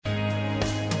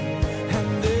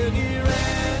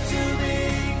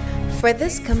For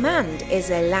this command is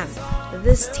a lamp,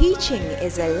 this teaching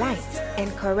is a light,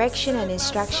 and correction and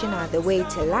instruction are the way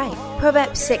to life.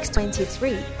 Proverbs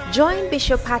 6:23. Join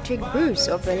Bishop Patrick Bruce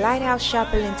of the Lighthouse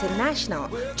Chapel International,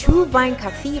 True Vine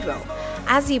Cathedral,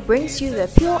 as he brings you the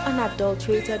pure,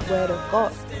 unadulterated Word of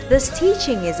God. This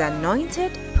teaching is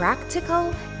anointed,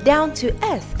 practical, down to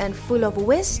earth, and full of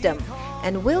wisdom,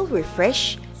 and will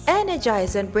refresh,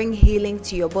 energize, and bring healing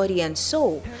to your body and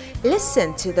soul.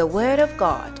 Listen to the Word of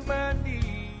God.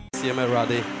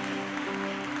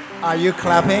 Are you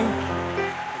clapping?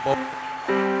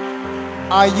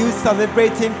 Are you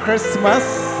celebrating Christmas?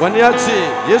 Are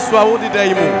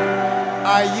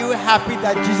you happy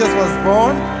that Jesus was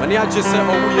born?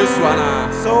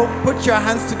 So put your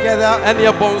hands together.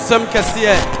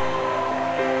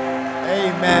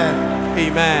 Amen.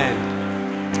 Amen.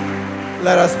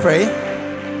 Let us pray.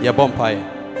 Yeah, bonfire.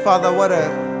 Father, what a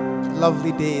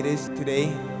lovely day it is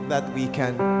today that we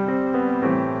can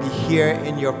be here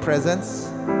in your presence,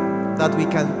 that we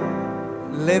can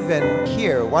live and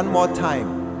hear one more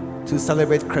time to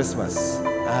celebrate Christmas.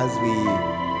 As we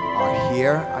are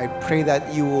here, I pray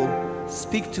that you will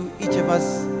speak to each of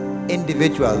us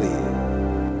individually.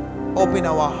 Open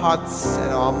our hearts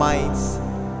and our minds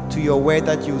to your word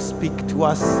that you speak to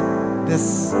us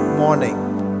this morning.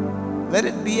 Let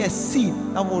it be a seed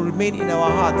that will remain in our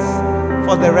hearts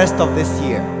for the rest of this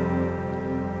year.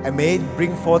 And may it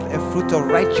bring forth a fruit of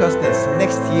righteousness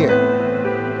next year.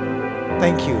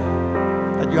 Thank you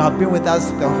that you have been with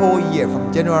us the whole year,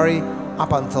 from January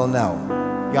up until now.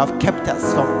 You have kept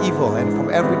us from evil and from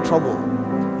every trouble.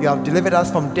 You have delivered us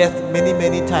from death many,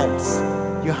 many times.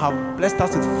 You have blessed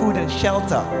us with food and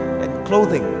shelter and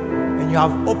clothing. And you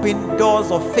have opened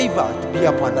doors of favor to be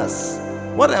upon us.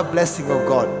 What a blessing of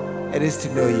God it is to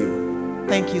know you.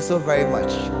 Thank you so very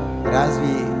much. But as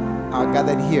we are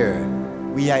gathered here,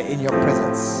 we are in your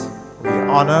presence. We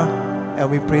honor and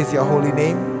we praise your holy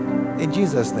name. In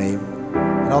Jesus' name.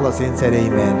 And all the saints said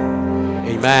amen.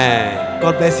 Amen.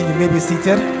 God bless you. You may be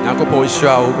seated.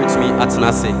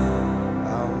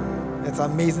 It's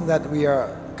amazing that we are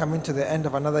coming to the end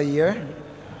of another year.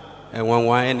 And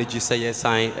one energy say yes,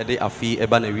 I a fee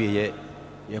ebana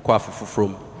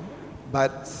from.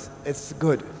 But it's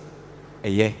good.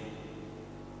 Yeah.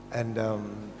 And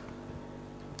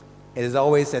it is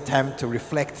always a time to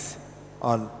reflect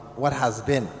on what has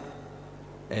been.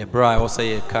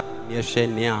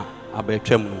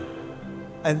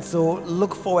 And so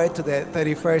look forward to the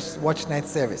 31st Watch Night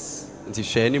service.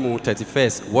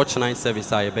 31st Watch Night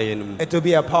service. It will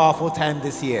be a powerful time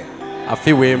this year. Yes,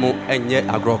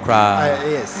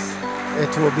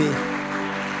 it will be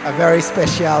a very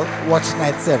special Watch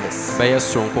Night service.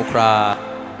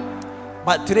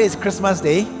 But today is Christmas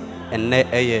Day. And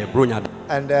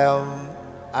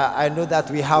I know that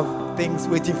we have things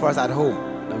waiting for us at home.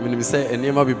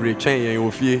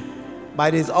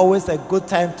 But it's always a good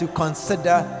time to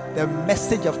consider the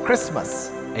message of Christmas.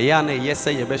 And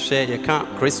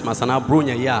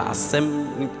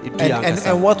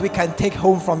what we can take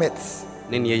home from it.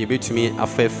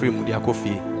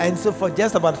 And so for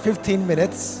just about 15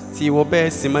 minutes,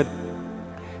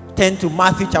 turn to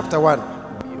Matthew chapter 1.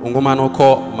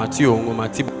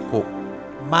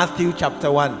 Matthew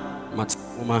chapter 1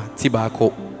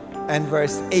 and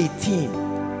verse 18.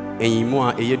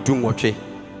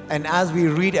 And as we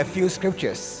read a few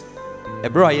scriptures,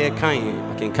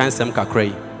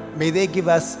 may they give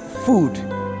us food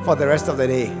for the rest of the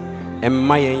day.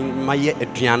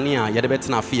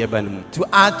 To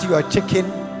add to your chicken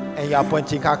and your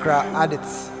punching kakra, add it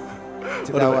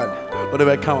to that one.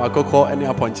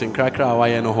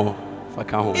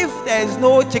 If there is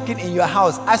no chicken in your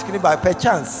house, ask me by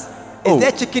perchance. Is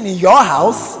there chicken in your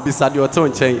house? If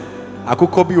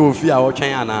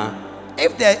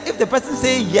the person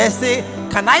say yes, say,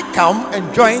 can I come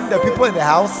and join the people in the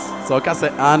house?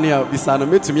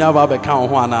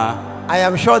 I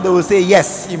am sure they will say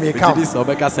yes, you may come.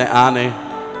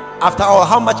 After all,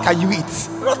 how much can you eat?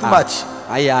 Not much.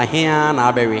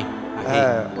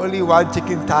 Only one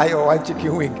chicken thigh or one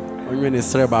chicken wing.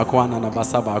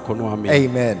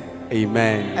 Amen.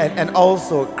 Amen. And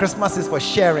also, Christmas is for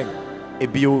sharing.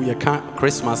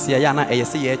 Christmas,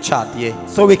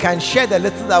 so we can share the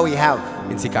little that we have.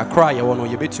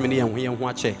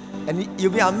 And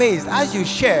you'll be amazed as you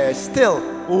share, still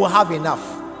we will have enough.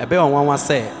 If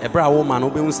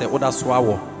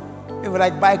we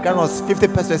like buy granules 50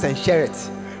 pesos and share it,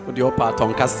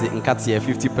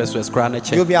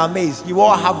 you'll be amazed. You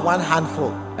all have one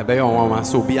handful.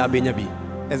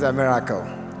 It's a miracle.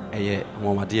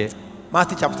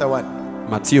 Matthew chapter 1.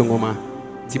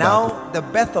 Now the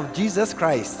birth of Jesus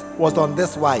Christ was on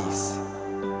this wise.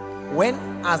 when,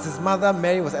 as his mother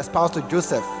Mary was espoused to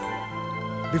Joseph,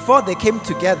 before they came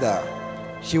together,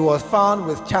 she was found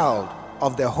with child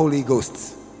of the Holy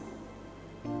Ghost.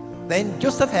 Then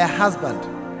Joseph, her husband,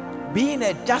 being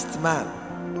a just man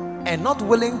and not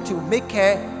willing to make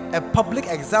her a public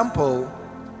example,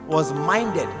 was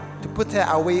minded to put her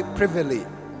away privily.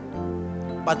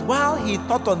 But while he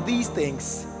thought on these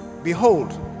things,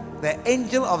 behold, the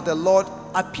angel of the Lord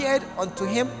appeared unto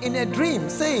him in a dream,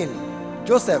 saying,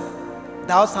 Joseph,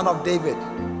 thou son of David,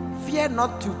 fear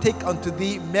not to take unto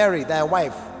thee Mary thy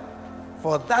wife,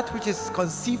 for that which is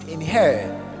conceived in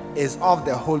her is of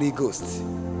the Holy Ghost.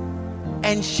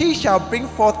 And she shall bring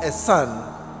forth a son,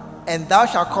 and thou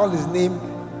shalt call his name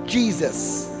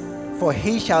Jesus, for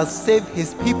he shall save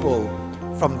his people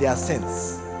from their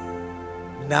sins.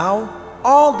 Now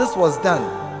all this was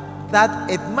done, that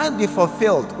it might be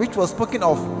fulfilled, which was spoken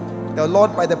of the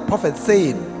Lord by the prophet,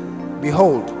 saying,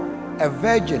 Behold, a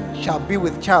virgin shall be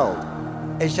with child,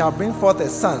 and shall bring forth a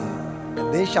son,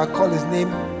 and they shall call his name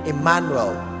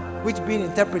Emmanuel, which being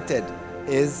interpreted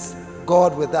is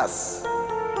God with us.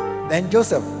 Then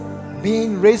Joseph,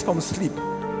 being raised from sleep,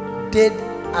 did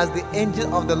as the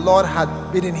angel of the Lord had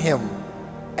bidden him,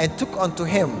 and took unto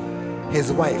him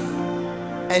his wife,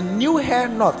 and knew her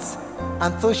not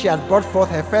until she had brought forth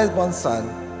her firstborn son,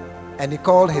 and he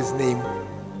called his name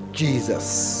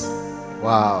Jesus.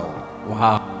 Wow.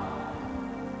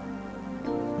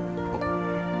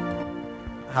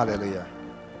 Hallelujah.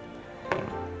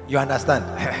 You understand?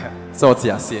 So what's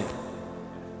your say?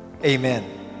 Amen.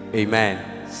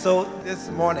 Amen. So this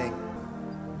morning,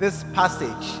 this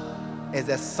passage is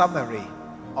a summary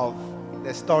of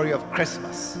the story of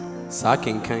Christmas. Sa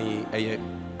kenkan yi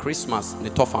Christmas ne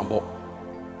tofambo.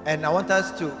 And I want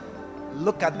us to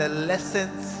look at the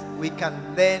lessons we can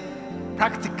learn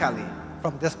practically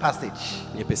from this passage.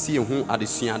 Ne pesi hu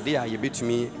adesuade a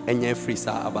yebetumi enya free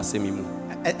sa abasemi mu.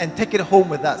 And take it home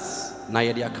with us, Na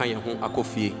yede aka ye ho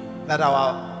akofie. that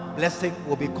our blessing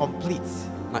will be complete.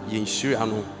 Na yenhiri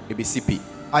ano ebesipi.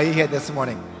 Are you here this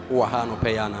morning? Wo ha no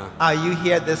pay ana. Are you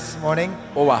here this morning?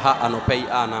 Wo ha anopai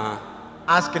ana.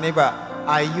 Ask your neighbor,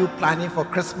 are you planning for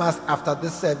Christmas after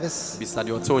this service? Bisa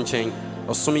de oto nchen.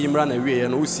 Osom yimra na wie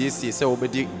no usiesie se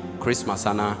obedi Christmas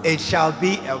ana. It shall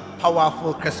be a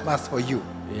powerful Christmas for you.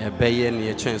 Ye beye ne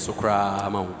ye chen so kra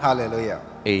ma wo. Hallelujah.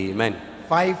 Amen.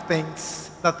 5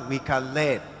 things that we can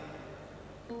learn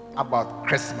about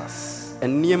Christmas,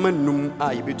 Enniema num a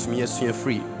yebetumi asua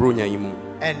free bronya yimu.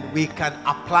 and we can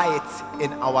apply it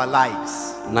in our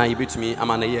lives. Na yebetumi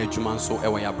ama na ye adwuma nso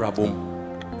ewo ya brabom.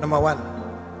 Number 1,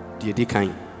 De di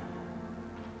kan.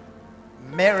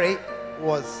 Mary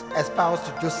was espoused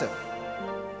to Joseph,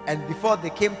 and before they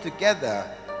came together,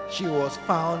 she was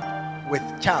found with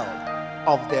child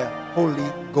of the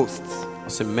Holy Ghost.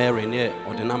 So Mary ne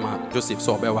ordinama Joseph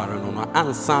so be ware no no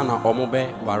ansa na omo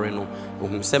be ware no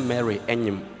ohun se Mary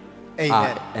enyim.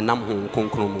 Amen. Enam ho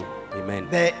konkron mu. Amen.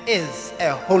 There is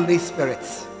a Holy Spirit.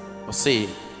 O say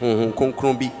ho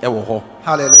konkron bi ewo ho.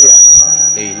 Hallelujah.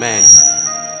 Amen.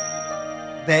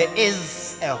 There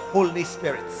is a Holy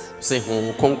Spirit. Say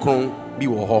ho konkron bi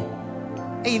wo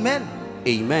ho. Amen.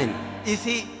 Amen. You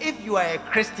see, if you are a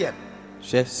Christian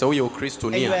She so yo and you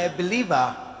Christonia. are a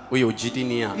believer, We yo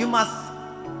jidinia. you must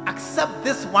accept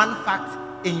this one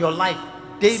fact in your life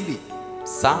daily,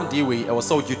 Sa di we e wo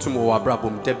so jitum wo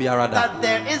abrabom da biara da. that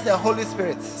there is a Holy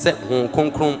Spirit. Se ho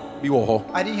konkron bi wo ho.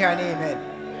 I didn't hear an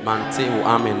amen. Mante wo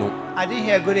amen no. I didn't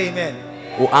hear a good amen.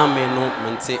 Wo amen no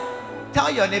mante. Tell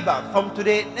your neighbor, from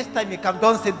today, next time you come,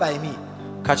 don't sit by me,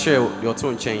 Ka kire de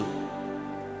oto nchen.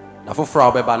 Da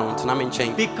foforo obeba no ntena me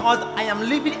nchen. because I am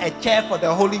leaving a chair for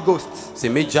the Holy Ghost. Se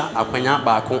meja akwanya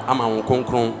baako ama wo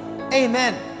konkron.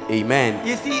 Amen. Amen.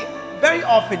 You see, very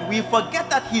often we forget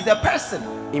that he's a person,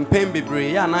 Impem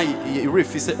bebre ya na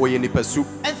refi se oye nipasu.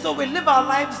 and so we live our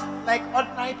lives like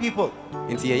ordinary people.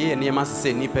 Nti ye niema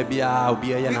se nipa bia obi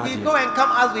ye na We ade. go and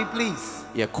come as we please,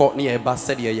 Ye ko ne ye ba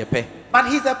se de ye pe. but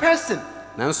he's a person.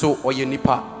 Nanso oye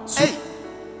nipa su. Hey,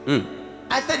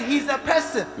 I said he's a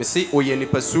person. Me se oye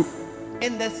nipasu.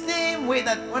 In the same way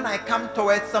that when I come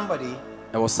towards somebody,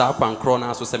 E wo sa kwankro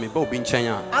na so se me ba obi nchen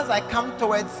a. as I come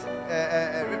towards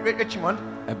Richmond,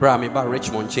 E bra me ba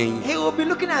Richmond nchen. he will be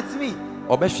looking at me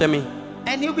Obehwe me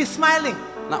and he'll be smiling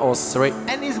na osre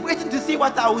and he's waiting to see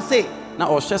what I will say, na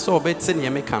ohwe se obeti ne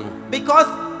me ka no. because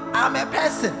I'm a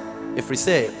person. Efri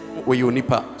se oye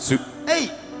onipa su. Hey,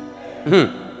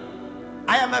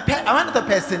 I am not a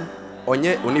person,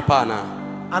 Onye onipa na.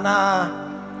 and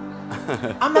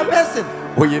I'm a person.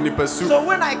 Oye nipa su. So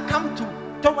when I come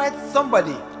towards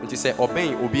somebody, Nti se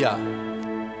oben obi a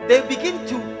they begin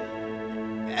to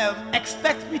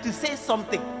expect me to say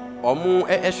something. ɔmo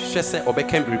ɛhwehwɛ sɛ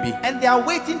ɔbɛka biribi and they are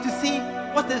waiting to see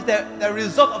what is the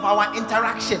result of our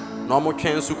interaction. na ɔmo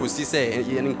twɛn nso kɔsi sɛ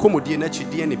yɛn nkɔmmɔdie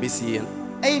n'akyidie na ɛbɛsi yɛn.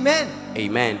 Amen.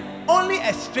 Amen. Only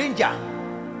a stranger,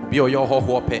 Obi a ɔyɛ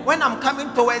ɔhɔhoɔ pɛ when I'm coming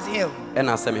towards him,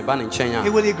 ɛna sɛ meba ne nkyɛn he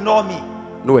a will ignore me.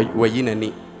 na wayi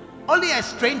n'ani. Only a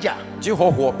stranger Gye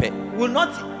hɔhoɔ pɛ will not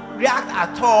react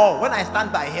at all when I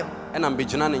stand by him. ɛna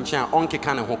mbɛgyina ne nkyɛn a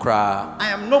ɔnkeka ne ho koraa. I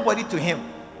am nobody to him.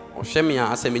 Ɔhwɛ me a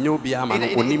asɛ menyɛ obiara ma no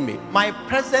ɔnim me. My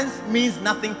presence means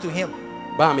nothing to him.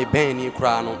 Ba a mebɛn ni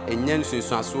koraa no ɛnyɛ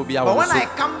nsunsuasoɔ biara But wɔ when me I so.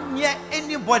 come near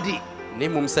anybody, Na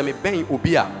mmom sɛ mebɛn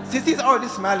obi a Sisi is already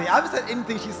smiling. I haven't said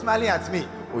anything, she's smiling at me.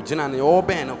 ogyina ne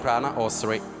ɔrebɛn no koraa na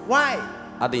ɔsere. Why?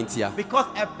 Adɛn nti a? Because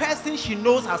a person she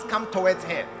knows has come towards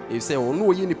her. Ɛfisɛ ɔno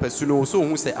ɔyi nipa su no so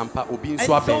ɔhu sɛ ampa obi And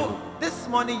nso abɛn so no. this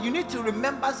morning you need to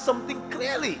remember something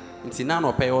clearly, Nti na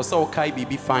anɔpɛ ɛwɔ sɛ ɔkae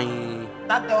biribi fan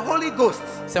that the Holy Ghost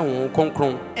sɛ Honhom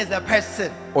Kronkron is a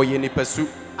person. ɔyɛ nipa su.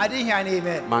 I didn't hear an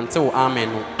amen. Mantew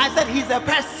amen no. I said he's a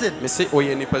person. Me se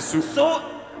ɔyɛ nipa su. So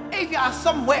if you are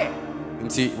somewhere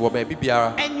Nti wɔ baabi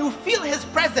biara and you feel his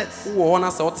presence, wowɔ hɔ na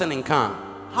sɛ ɔte ne nka a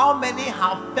how many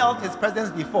have felt his presence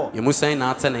before? yɛmu sɛn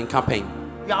na ate ne nka pɛn.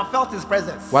 You have felt his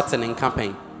presence. Wate ne nka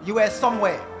pɛn. You were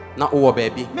somewhere. Na wowɔ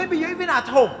baabi. Maybe you're even at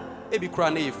home, Ebi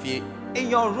koraa na yɛ fie. in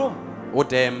your room. Wo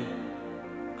dɛm.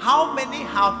 How many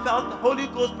have felt the Holy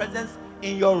Ghost presence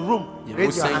in your room? Yɛmu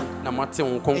Raise your sɛn hand. na moate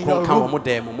Honhom In Kronkron your ka room. wɔ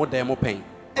mo dɛm mo pɛn. Hey,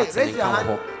 Wate ne raise your nka wɔ hand.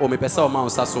 hɔ. O mepɛ sɛ ɔma wo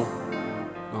nsa so.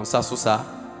 Ma wo nsa so saa.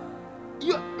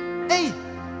 Hey,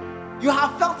 you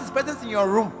have felt his presence in your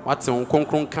room Wate Honhom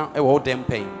Kronkron ka wɔ wo dɛm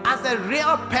pɛn. as a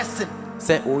real person.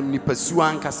 Sɛ onipa su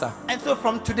ankasa. And so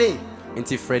from today,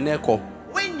 Nti frɛ ne kɔ.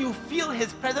 when you feel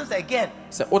his presence again,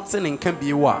 Sɛ wote ne nka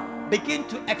bio a begin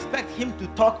to expect him to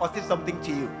talk or say something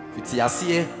to you. fiti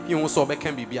aseɛ fi ho sɛ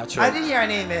ɔbɛka biribi I akyerɛ. didn't hear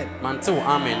an amen. Mantew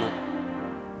amen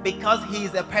no. Because he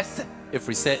is a person.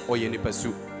 Ɛfiri sɛ ɔyɛ nipa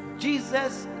su.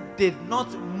 Jesus did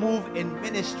not move in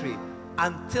ministry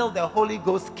until the Holy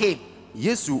Ghost came.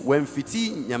 Yesu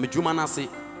wɔmfiti nyamedwuma no ase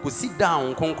kɔsi da a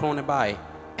Honhom Kronkron ne baeɛ.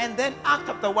 And then Acts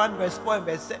chapter 1 verse 4 and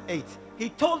verse 8, he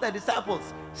told the disciples,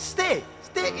 stay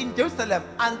in Jerusalem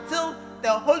until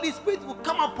the Holy Spirit will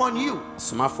come upon you.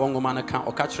 Somafoɔ nwoma no ka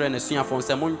ɔka kyerɛ n'asuafoɔ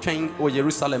sɛ montwɛn wɔ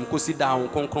Yerusalem kɔsi da a Honhom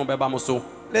Kronkron bɛba mo so.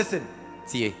 Listen,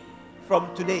 Tie, from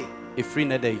today, ɛfiri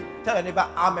ne da yi, tell your neighbor,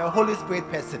 I'm a Holy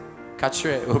Spirit person. ka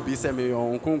kyerɛ obi sɛ meyɛ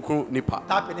Honhom Kronkron nipa.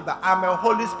 Tap your neighbor, I'm a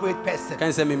Holy Spirit person. Ka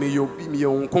sɛ meyɛ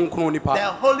Honhom Kronkron The nipa.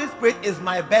 Holy Spirit is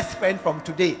my best friend from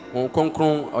today. Honhom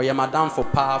Kronkron ɔyɛ madamfo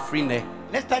paa firi nɛ.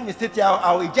 Next time you sit here,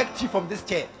 I'll eject you from this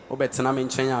chair. Wobɛtena me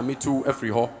nkyɛn a metu afiri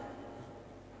hɔ.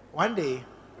 One day,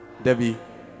 Dabi,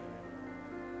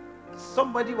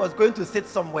 somebody was going to sit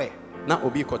somewhere. na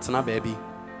obi kɔtena baabi.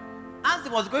 As he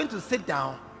was going to sit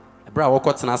down, Ɛberɛ a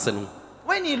wɔkɔtena ase no,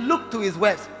 when he looked to his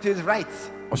left, to his right,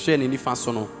 ɔhwɛɛ ne nifa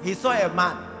so no, he saw a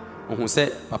man. ɔhu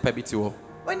sɛ papa bi te hɔ.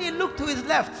 When he looked to his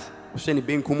left, Ɔhwɛ ne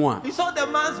benkum a, he saw the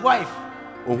man's wife.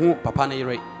 ɔhu papa ne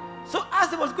yere. So as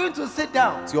he was going to sit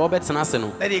down, Nti ɔbɛtena ase no,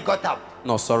 then he got up.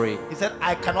 na ɔsɔre. He said,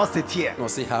 I cannot sit here. Na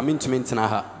ɔse ha mentumi ntena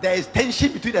ha. There is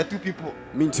tension between the two people.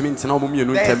 Mentumi ntena ɔmo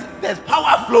mmienu ntam. There's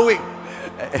power flowing.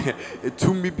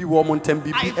 Tumi bi wɔ ɔmo ntam,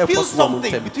 I biribi feel ɛkɔ so wɔ ɔmo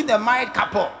something ntam. between the married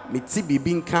couple. Mete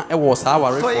biribi nka ɛwɔ saa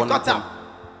So he awarefoɔ no got ntam. up.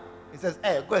 He says,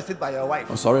 hey, go and sit by your wife.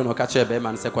 Ɔsɔre na ɔka kyerɛ bɛrima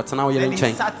no sɛ kɔtena wo yere Then he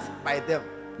nkyɛn. sat by them.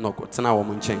 Na ɔkɔtena wɔ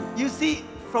mo nkyɛn. You see,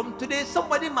 from today,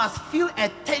 somebody must feel a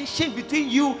tension between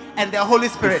you and the Holy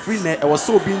Spirit. Ɛfiri nɛ ɛwɔ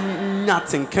sɛ obi nya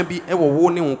atenka bi ɛwɔ wo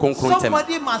ne Honhom Kronkron ntam.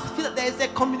 Somebody must feel that there is a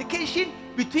communication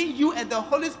between you and the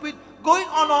Holy Spirit going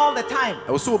on all the time.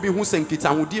 Ɛwɔ sɛ obi hu sɛ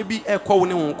nkitahodie bi ɛkɔ wo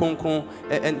ne Honhom Kronkron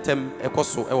ntam ɛkɔ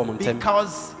so ɛwɔ mo ntam.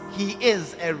 Because he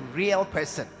is a real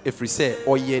person. Ɛfiri sɛ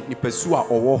ɔyɛ nipa su a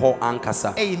ɔwɔ hɔ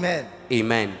ankasa. Amen.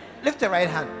 Amen. Lift your right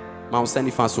hand. Ma wo nsa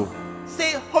nifa so.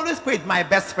 Say, Holy Spirit, my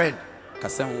best friend. Ka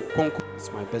sɛ Honhom Kronkron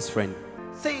is my best friend.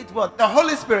 Say it well. The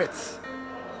Holy Spirit,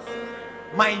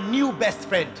 my new best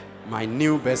friend, My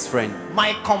new best friend.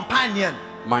 my companion,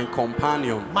 My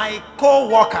companion. my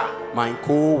co-worker My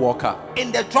co-worker.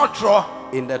 in the trotro,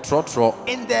 In the trotro.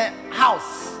 in the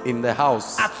house, In the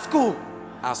house. at school,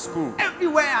 At school.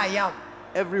 everywhere I am.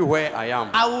 Everywhere I am.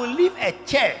 I will leave a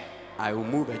chair I will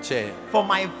move a chair for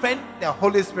my friend, the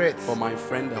Holy Spirit. for my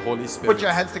friend, the Holy Spirit. Put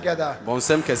your hands together.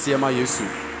 Bonsem kɛseɛ ma Yesu.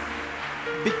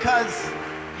 Because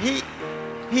he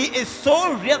is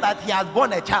so real that he has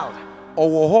born a child.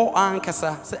 Ɔwɔ hɔ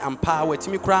ankasa sɛ ampa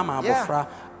watumi koraa ma Yeah. abɔfra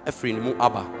afiri ne mu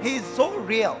aba. He is so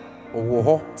real. Ɔwɔ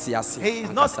hɔ te ase He is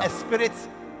not a ankasa. spirit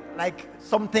like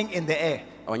something in the air.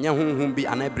 ɔnyɛ honhom bi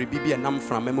anaa biribi bi ɛnam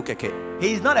frama mu kɛkɛ.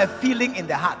 He is not a feeling in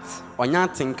the heart. ɔnyɛ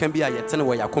atenka bi a yɛtene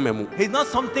wɔ yɛakoma mu. He's not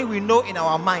something we know in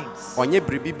our minds. ɔnyɛ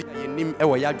biribi bi a yɛnim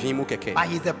ɛwɔ yɛadwene mu kɛkɛ. But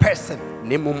he's a person.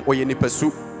 ne mmom ɔyɛ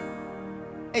nipasu.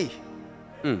 Hey.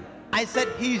 I said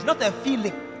he is not a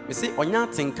feeling. mese ɔnyɛ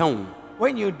atenka wo.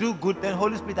 When you do good, then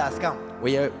Holy Spirit has come.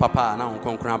 woyɛ papa a na wo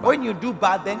nkronkron aba. When you do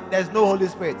bad, then there's no Holy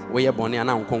Spirit. woyɛ bɔne a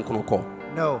na wo nkronkron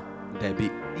kɔ. No.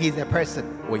 dabi. He's a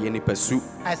person. ɔyɛ nipasu.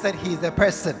 I said he's a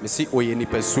person. mese ɔyɛ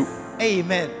nipasu.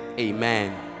 Amen.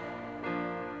 Amen.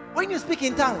 When you speak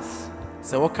in tongues,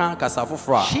 sɛ woka kasa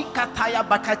foforɔ Shikataya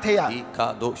Bakataya,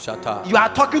 ikado shata. you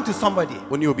are talking to somebody.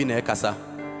 wo ne obi na ɛkasa.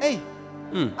 Hey,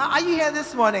 are you here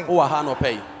this morning? wowɔ ha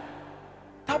nɔpɛ yi.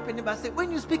 Tap in the say,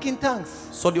 when you speak in tongues,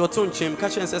 sɔ deɛ ɔto nkyɛm ka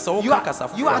kyerɛ sɛ sɛ you woka kasa are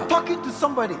foforɔ talking to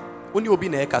somebody. wo ne obi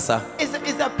na ɛkasa.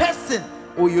 It's a person.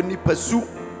 ɔyɛ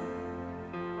nipasu.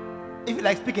 If you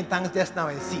like speaking tongues just now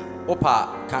and see,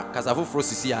 wopa kasa foforɔ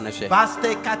sisi a na hwɛ.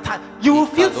 Baste Kata, you will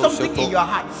feel something in your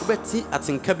heart. wobɛti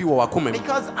atenka bi wɔ w'akoma mu.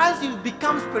 Because as you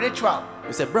become spiritual,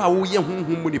 sɛ berɛ a woyɛ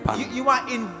honhom mu nipa no you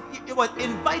was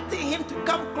inviting him to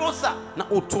come closer. na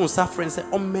woto nsa frɛ sɛ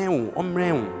ɔmmɛn wo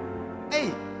ɔmmrɛn wo.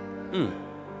 Hey.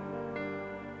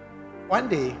 One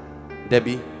day,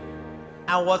 dabi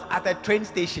I was at a train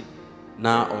station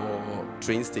na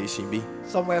train station bi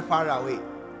somewhere far away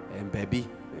baabi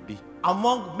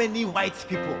among many white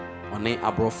people. ɔne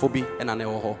aborɔfo bi ɛna na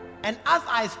ɛwɔ hɔ. And as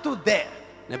I stood there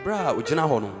na berɛ a ogyina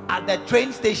hɔ no at the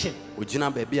train station,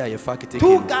 ogyina baabi a yɛfa keteke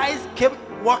two no. guys came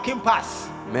walking past.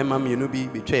 mmarima mmienu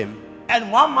bi betwam And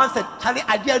one man said, Charlie,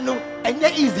 I didn't know, and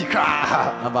you're easy.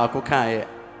 na baako kaeɛ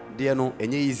deɛ no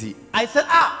ɛnyɛ easy. I said,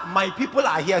 my people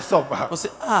are here somewhere. ɔsɛ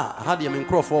ha deɛ me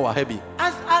nkurɔfoɔ wɔ ha bi.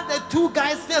 As the two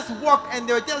guys just walked and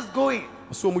they were just going,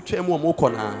 ɔsɛ ɔmo twam a ɔmo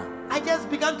kɔ naa I just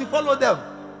began to follow them.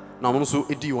 na ɔmo nso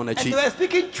ɛdii wɔn And they akyi were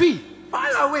speaking tree, far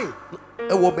away.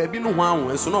 ɛwɔ baabi no ho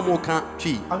awo nso na ɔmo ka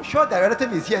twi. I'm sure their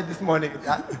relative is here this morning.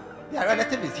 Their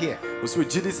relative is here. ɔsɛ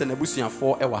ogye di sɛ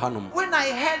n'abusuafoɔ ɛwɔ hanom. When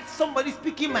I heard somebody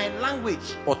speaking my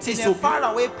language Ɔte in sɛ a obi-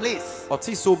 faraway place,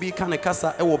 ɔte sɛ obi ka ne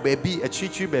kasa ɛwɔ baabi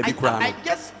akyirikyiri baabi koraa I no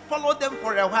just followed them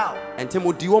for a while. ɛntɛm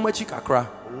ɔdi wɔn akyi kakra.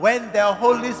 When the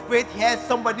Holy Spirit hears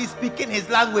somebody speaking his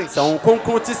language, sɛ wɔn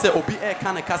kronkron te sɛ obi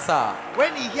ɛka ne kasa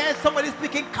when he hears somebody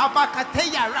speaking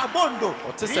Kabakateya Rabondo,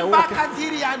 Ɔte sɛ woka-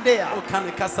 Ribakatiri and there, a ɔka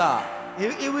ne kasa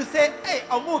he will say, hey,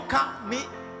 Omuka mi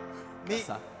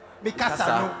Kasa. kasa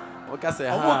no. ɔka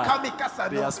sɛ Omuka ha mi kasa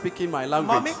they are no. speaking my Mami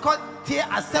language. ko tie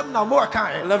asem na mo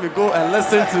aka. Let me go and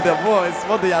listen to the voice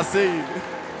what they are saying.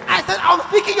 I said, I'm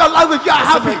speaking your language, you are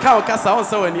sɛ happy. meka ɔkasa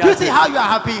ɔnsɛ wɔ ani Do you see agye how you are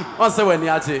happy? ɔnsɛ wɔ ani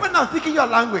agye When I'm speaking your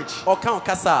language, ɔka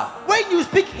ɔkasa when you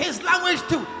speak his language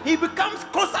too, he becomes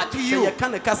closer to sɛ you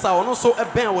yɛka ne kasa ɔno nso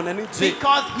ɛbɛn wɔ n'ani gye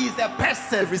because he's a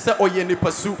person. ɛfiri sɛ ɔyɛ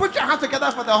nipasu. Put your hands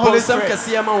together for the Holy bɔnsɛm Spirit.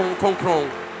 kɛseɛ ma wo nkronkron.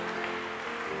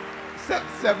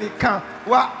 We can.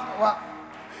 What?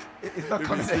 It's not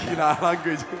coming. in our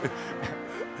language.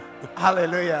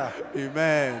 Hallelujah.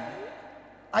 Amen.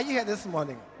 Are you here this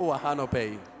morning? Wowɔ ha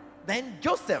nɔpɛ yi. Then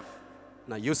Joseph,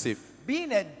 Na Yosef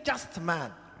being a just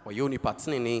man, ɔyɛ onipa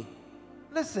tenene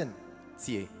listen,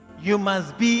 tie. you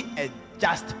must be a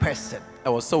just person.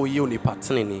 ɛwɔ sɛ woyɛ onipa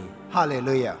tenene.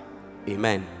 Hallelujah.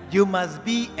 Amen. You must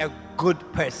be a good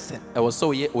person. ɛwɔ sɛ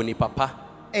woyɛ onipa pa.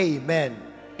 Amen.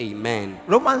 Amen.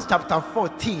 Romans chapter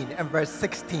 14 and verse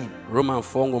 16.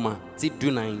 Romanfoɔ nwoma ti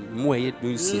 19 mu a ɛyɛ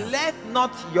dunsia. Let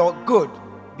not your good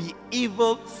be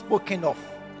evil spoken of.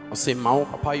 ɔsɛ ma wo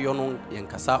papa yɔ no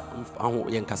yɛnkasa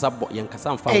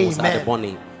mfa ho saa de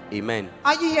bɔne. Amen.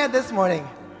 Are you here this morning?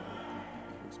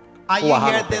 Are you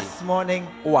here this morning?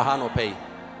 wowɔ ha nɔpɛ yi.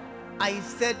 I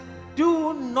said,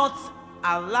 do not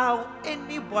allow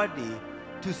anybody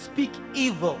to speak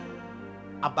evil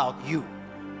about you.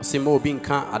 ɔsɛ ma obi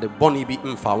nka ade bɔne bi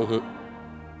mfa wo ho.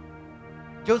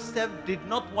 Joseph did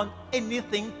not want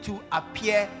anything to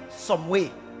appear some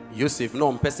way. Yosef na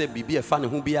ɔmpɛ sɛ biribi a ɛfa ne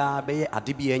ho biara bɛyɛ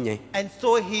ade bi ɛnyɛ. And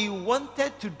so he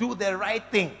wanted to do the right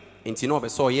thing. Nti na ɔbɛ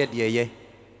sɛ ɔyɛ deɛ ɛyɛ.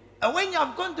 And when you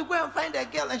have gone to go and find a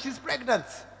girl and she's pregnant,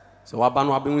 sɛ waba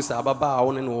no abɛhu sɛ ababaa a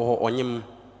wo ne no wɔ hɔ ɔnyem.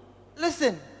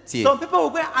 listen, See. some people will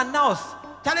go and announce,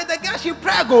 tell the girl she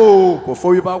prego.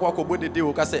 Kɔfɔ yi baakɔ akɔbɔ dede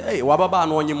wo ka sɛ ɛy wababaa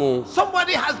no ɔnyem o.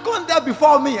 Somebody has gone there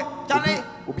before me. Charlie,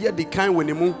 obi adi kan wɔ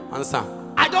ne mu ansa.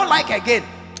 I don't like again.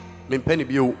 mempɛ ne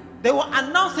bio. They will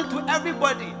announce it to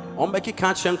everybody. ɔmbɛkeka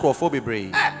kyerɛ nkurɔfoɔ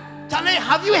bebree. Charlie,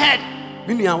 have you heard?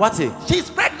 me nua wate. She's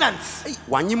pregnant.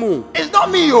 wanyem o. It's not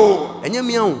me, oh. ɛnyɛ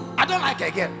mia o. I don't like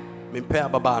again. mempɛ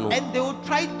ababaa no. And they will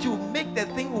try to make the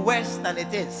thing worse than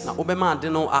it is. na wobɛma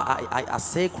ade no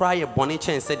asɛe koraa yɛ bɔne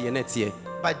kyɛn sɛdeɛ na ɛteɛ.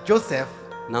 But Joseph,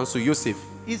 nanso Yosef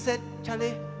he said,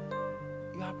 Charlie,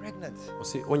 you are pregnant.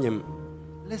 ɔse ɔnyem.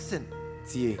 Listen,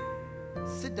 tie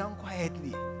sit down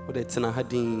quietly. wode tena ha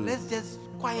din Let's just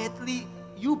quietly,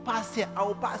 you pass here, I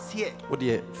will pass here.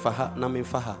 wode fa ha na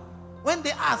memfa ha When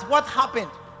they ask what happened,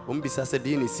 bisa sɛ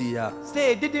deɛ ne sii a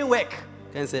say it didn't work.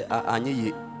 kɛn sɛ anyɛ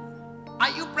yie Are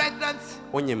you pregnant?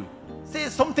 wonyem Say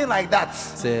something like that.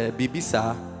 sɛ biribi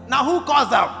saa Now who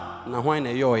caused them? na hwan na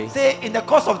ɛyɛɔe Say in the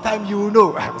course of time you will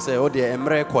know. sɛ wode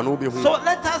mmerɛ kɔ na wobɛhu So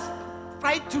let us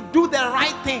try to do the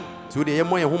right thing. nti wode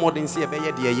yɛmmɔ yɛn ho mmɔden sɛ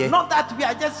yɛbɛyɛ deɛ ɛyɛ Not that we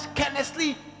are just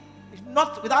carelessly,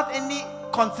 not without any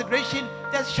consideration,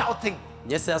 just shouting.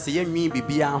 nyɛ sɛ sɛ yɛnwi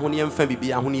biribiaa ho ne yɛmfa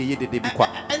biribiaa ho ne yɛyɛ dede bi kwa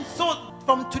And so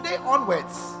from today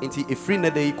onwards, nti ɛfiri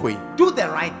nnɛ da yi kɔi do the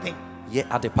right thing. yɛ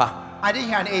ade pa I didn't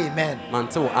hear an amen.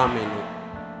 mante wo amen no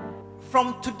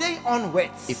From today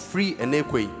onwards, ɛfiri ɛnɛ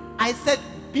kɔi I said,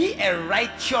 be a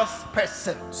righteous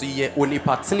person. so yɛ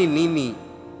onipa teneneeni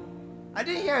I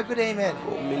didn't hear a good amen.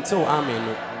 mente wo amen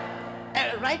no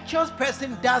A righteous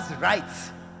person does right.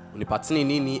 onipa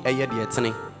teneneeni ɛyɛ deɛ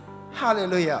tene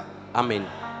Hallelujah. amen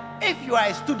If you are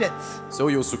a student, sɛ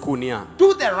woyɛ osukuuni a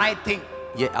do the right thing.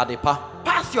 yɛ ade pa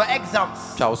Pass your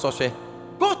exams. twa wo sɔhwɛ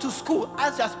Go to school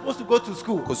as you are supposed to go to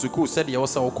school. kɔ sukuu sɛdeɛ wo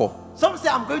sɛ wokɔ Some say,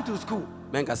 I'm going to school.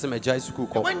 mɛnka sɛ magyae sukuu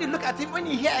kɔ When you look at him, when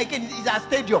you hear again, it's a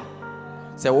stadium.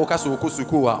 sɛ woka sɛ wokɔ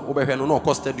sukuu a wobɛhwɛ no na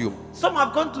ɔkɔ stadium Some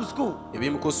have gone to school. ebi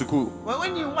m kɔ sukuu But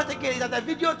when you watch again, it's at a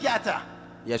video theater.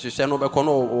 yɛhwehwɛ no wobɛkɔ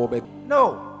no wɔbɛ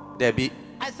No. daabi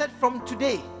I said, from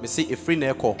today, mese ɛfiri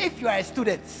na ɛkɔ if you are a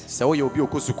student, sɛ woyɛ obi a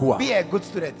ɔkɔ sukuu a be a good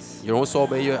student. yɛrɛ wo sɛ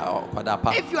wobɛyɛ kwadaa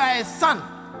pa If you are a son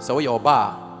sɛ woyɛ ɔba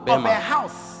a of a bɛrima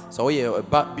house, sɛ woyɛ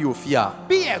ba bi ofie a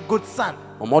be a good son.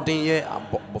 ɔmmɔden yɛ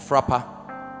bɔfra pa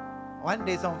One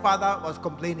day, some father was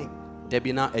complaining da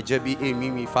bi na agya bi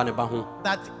ɛnwiinwii fa ne ba ho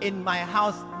that in my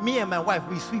house, me and my wife,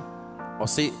 we sweep.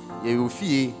 ɔse yɛyɛ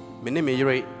ofie me ne me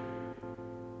yere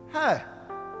Hey.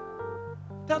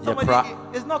 Tell Yeah, somebody pra-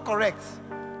 it's not correct.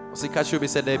 ɔse ka kyerɛ obi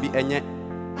sɛ da bi ɛnyɛ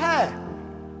Hey.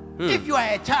 If you are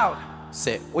a child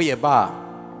sɛ woyɛ ba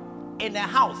in a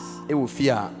house, a ɛwɔ fie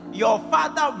a your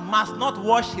father must not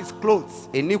wash his clothes.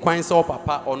 ɛnni kwan sɛ wo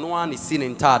papa ɔno a ne si ne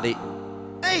ntade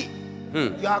Hey,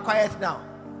 you are quiet now.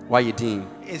 woayɛ din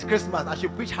It's Christmas. I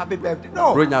should preach happy birthday.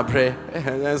 No, bronya berɛ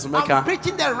ɛnso I'm mɛka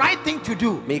preaching the right thing to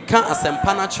do. meka asɛmpa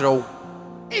no akyerɛ wo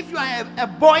If you are a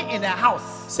boy in a house,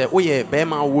 sɛ woyɛ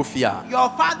bɛrima a wowɔ fie a your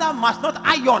father must not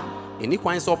iron. ɛnni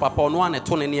kwan sɛ wo papa ɔno a ne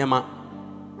to ne nneɛma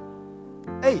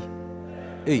Hey,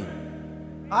 ei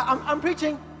I'm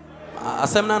preaching.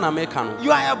 asɛm no na meka no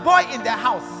You are a boy in the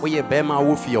house, woyɛ bɛrima a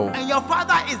wowɔ fie hɔ and your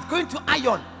father is going to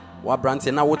iron.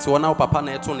 woaberante na wote hɔ na wo papa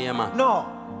na ɛto nneɛma No,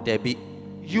 daabi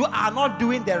you are not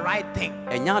doing the right thing.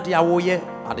 ɛnyɛ adeɛ a woyɛ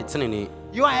ade tenene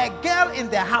You are a girl in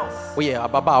the house, woyɛ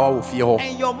ababaawa wɔ fie hɔ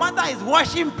and your mother is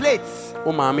washing plates.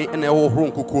 wo maame ɛna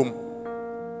ɛhohoro nkukuom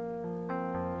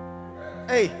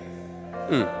Hey,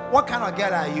 what kind of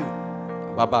girl are you?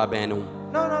 ababaa bɛn ne ho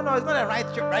No, it's not a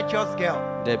righteous girl.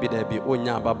 daabi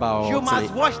wonya ababaa You a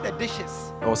must ɔtene wash the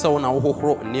dishes. ɛwɔ sɛ wo na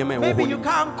wohohoro nneɛma Maybe ɛwɔ you hɔ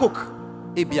can't cook.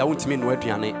 ebia wontumi noa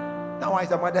aduane That one is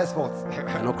the mother's fault.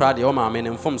 ɛno koraa deɛ wo maame ne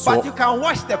mfom But you soɔ can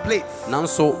wash the plates.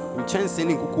 nanso nkyɛnse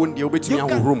ne nkukuo deɛ wobɛtumi You,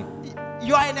 ahohoro mu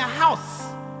you are in a house.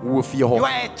 wowɔ fie You hɔ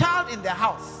are a child in the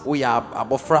house. woyɛ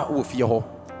abɔfra wowɔ fie hɔ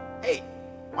Hey,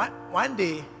 one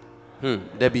day,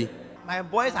 dabi my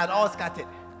boys had all scattered.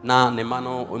 na ne ma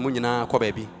no mu nyinaa kɔ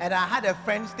baabi And I had a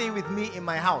friend staying with me in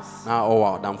my house. na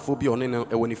ɔwɔ adamfoɔ bi a ɔne no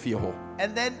ɛwɔ ne fie hɔ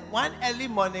And then one early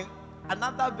morning,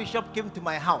 another bishop came to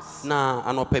my house. na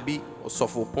anɔpa bi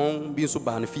ɔsɔfopɔn bi nso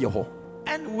baa ne fie hɔ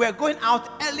And we were going out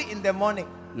early in the morning.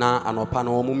 na anɔpa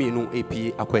no ɔmo mmienu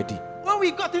ɛpie akɔ adi When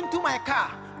we got into my car,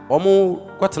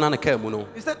 ɔmo kɔtena ne kaa mu no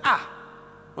he said,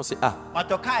 ɔse but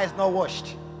your car is not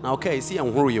washed. na ɔkaa ɛsi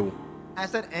ɛnhoro yɛ o I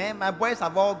said, my boys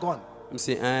have all gone.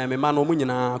 mse me ma no ɔmo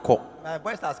nyinaa kɔ My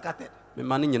boys are scattered. me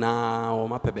ma no nyinaa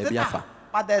ɔmo apɛ He said, baabi afa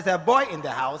but there's a boy in the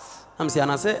house. na mse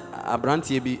anasɛ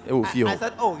aberanteɛ bi ɛwɔ fie I hɔ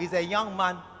said, oh, he's a young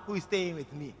man who is staying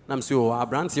with me. na mse o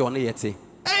aberanteɛ a ɔne yɛ te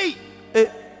Hey! e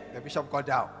The bishop got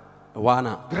down. ɛhɔ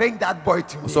na Bring that boy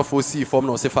to me. ɔsɔfoɔ sii fam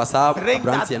na ɔse fa saa Bring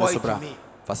that aberanteɛ no boy so to bra me.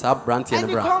 fa saa aberanteɛ And no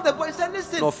he bra called the boy and said, na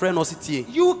listen, ɔfrɛ no ɔse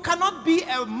tie you cannot be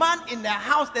a man in the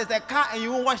house, there's a car, and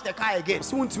you won't wash the car again.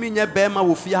 so wontumi nyɛ bɛrima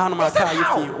wɔ fie ha nom I said, aka yɛ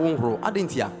how? fii wonhoro ade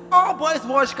ntia All boys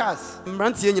wash cars.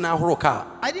 mmeranteɛ nyinaa horo kaa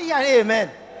I didn't hear an amen.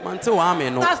 mante wɔ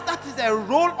ame no That is a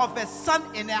role of a son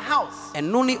in a house.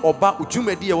 ɛno ne ɔba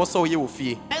dwumadi a ɛwɔ sɛ woyɛ wɔ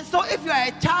fie And so if you are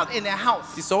a child in a nti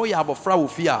house, sɛ woyɛ abɔfra wɔ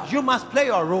fie a you must play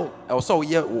your role. ɛwɔ sɛ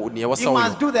woyɛ neɛ ɛwɔ You sɛ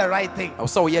must woyɛ do the right thing. ɛwɔ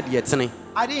sɛ woyɛ deɛ tene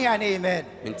I didn't hear an amen.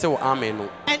 mente wɔ ame no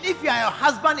And if you are a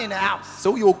husband in a house,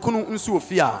 sɛ woyɛ okunu nso wɔ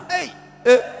fie a hey,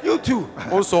 you too.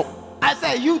 wo nso I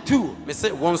say you too. Me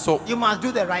say one so. You must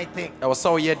do the right thing. I was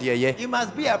so ye dear ye. You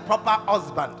must be a proper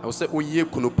husband. I was say ye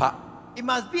kunupa. It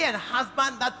must be a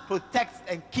husband that protects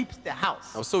and keeps the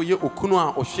house. I was so ye okunu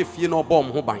a ohwefie no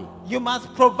bom ho ban. You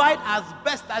must provide as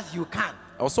best as you can.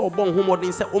 I was so bom ho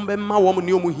modin say ombemma wo mu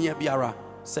ne omu hia biara.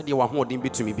 Said ye wa ho odin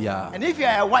betumi biara. And if you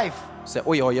are a wife, say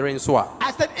oye oyere nso a.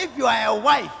 I said if you are a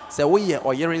wife, say oye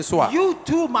oyere nso a. you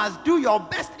too must do your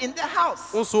best in the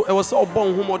house. Also I was so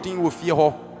bom ho modin wo fie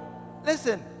ho.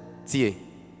 Listen. Tie.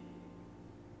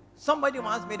 Somebody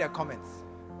once made a comment.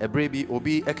 Ebre bi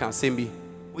obi e kan sem bi.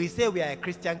 We say we are a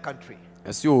Christian country.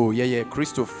 Asio ye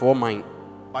Christo for mine.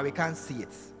 But we can't see it.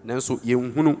 Nanso ye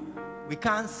nhunu. We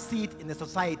can't see it in the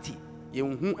society. Ye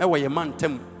nhu e wo ye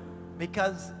mantem.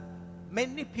 Because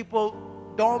many people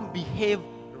don't behave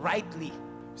rightly.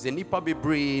 Ze nipa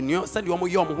bebre nyo said yo mo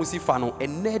ye omo ho sifa no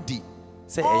enadi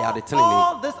say e ya de tenene.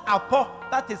 All this apo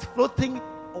that is floating,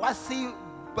 wasi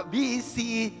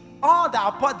BEC, all the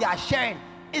apo they are sharing.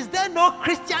 Is there no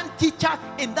Christian teacher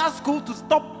in that school to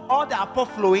stop all the apo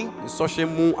flowing? Social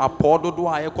mu apodo do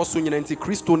a ekoso nyina nti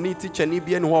Christo ni teacher ni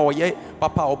bia ne ho ye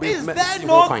papa obe. Is there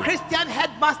no Christian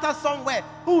headmaster somewhere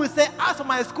who will say, as for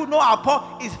my school no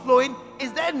apo is flowing?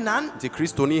 Is there none? The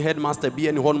Christo ni headmaster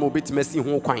bia ne ho no bit mesi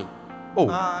ho kwan. Oh,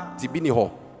 ti bi ni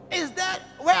ho. Is there,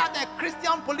 where are the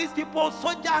Christian police people,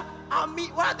 soldier, army,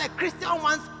 where are the Christian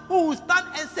ones who will stand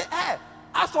and say, hey,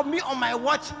 as for me on my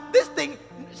watch, this thing,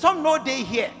 some no day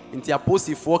here. Inti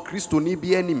aposi for Christo ni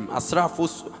bi anim, asrafo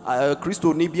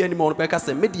Christo ni bi anim on beka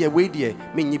se media we die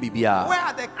menyi bibia. Where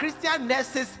are the Christian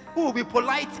nurses who will be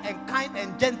polite and kind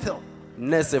and gentle?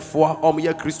 Nurse for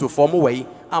omo Christo for mo we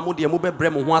amode mo bebre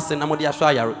mo ho ase na mo de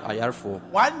ahwa ayarfo.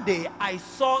 One day I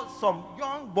saw some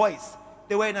young boys.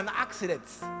 They were in an accident.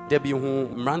 Debi hu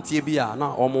mrantie bi a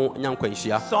na omo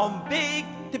nyankwanhia. Some big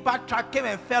tipper truck came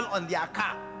and fell on their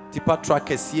car. Tipper truck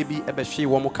esie bi ebehwe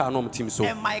wo mo car no mtim so.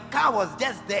 And my car was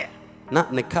just there. Na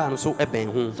ne car no so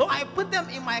eben hu. So I put them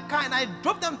in my car and I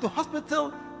drove them to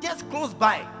hospital just close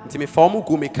by. Nti me fa omo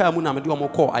go me car mu na me de omo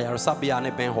call ayaresa bia ne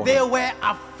ben ho. They were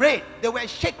afraid. They were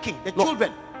shaking. The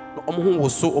children. Omo hu wo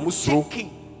so omo suro.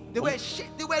 Shaking. They were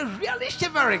really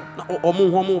shivering.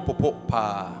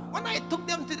 When I took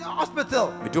them to the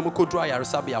hospital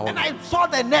and I saw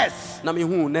the nurse,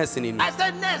 I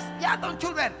said, nurse, yeah, don't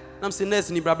children.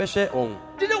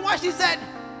 Didn't what she said?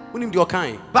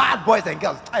 Bad boys and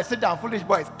girls. I sit down, foolish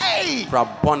boys. Hey!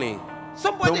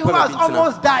 Somebody who has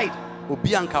almost died.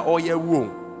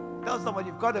 Tell somebody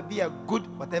you've got to be a good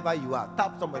whatever you are.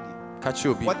 Tap somebody.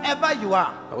 Whatever you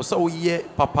are. I said,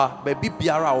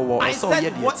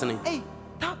 what? Hey,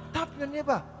 tap your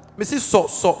neighbor.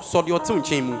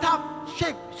 Tap,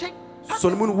 shake.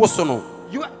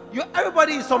 You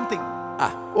everybody is something. You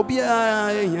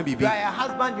are a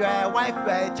husband, you are a wife, you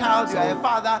are a child, you are a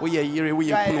father,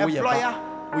 you are an employer.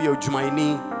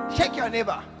 Shake your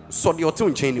neighbor.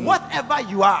 Whatever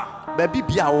you are,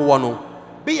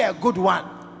 be a good one.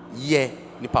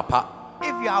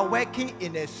 If you are working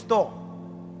in a store,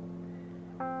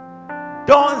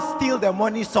 don't steal the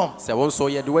money some.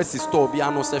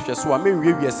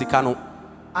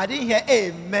 I didn't hear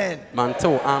amen.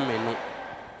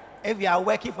 If you are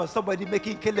working for somebody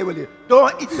making kelewele,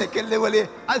 don't eat the kelewele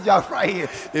as you are frying it.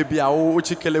 As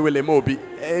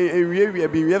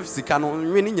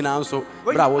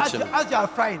you are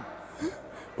frying.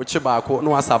 As you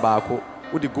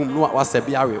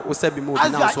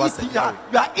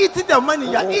are eating the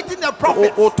money, you are eating the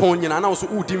profit.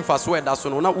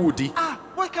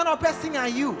 What kind of person are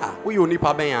you?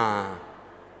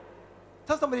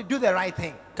 Tell somebody, do the right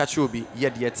thing.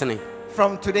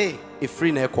 From today,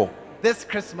 this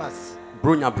Christmas,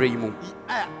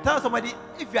 tell somebody,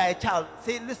 if you are a child,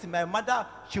 say, listen, my mother,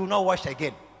 she will not wash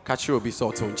again. My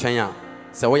father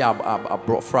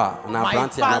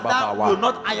will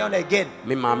not iron again.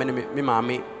 My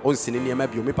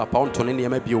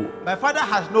father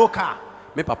has no car.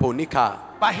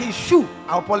 But his shoe,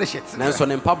 I'll polish it. I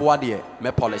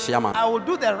will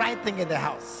do the right thing in the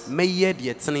house.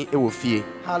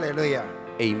 Hallelujah.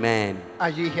 Amen. Are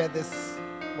you here this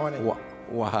morning?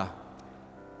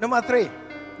 Number 3.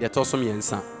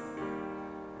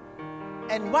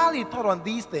 And while he thought on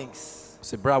these things,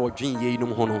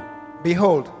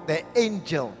 behold, the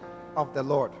angel of the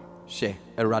Lord.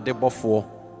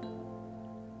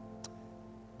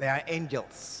 They are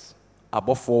angels.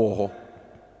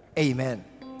 Amen.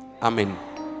 Amen.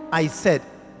 I said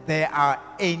there are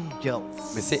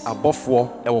angels.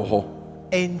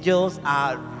 Angels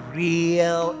are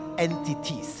real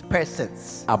entities,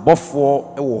 persons. Are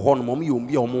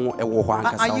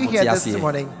you here this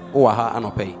morning?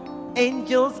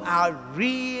 Angels are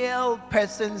real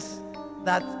persons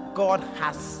that God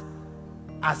has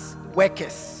as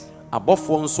workers.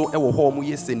 Abɔfoɔ nso wɔ hɔ ɔmo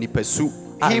yɛ sɛ nipasu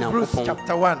a Hebrews Nyankopɔn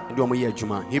chapter 1 de ɔmo yɛ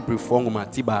adwuma. Hebrefoɔ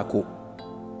nwoma ti baako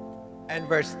and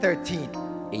verse 13.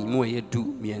 ɛmu a ɛyɛ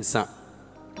 12.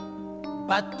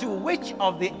 But to which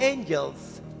of the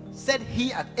angels said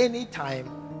he at any time,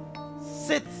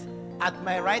 sit at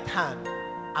my right hand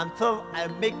until I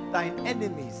make thine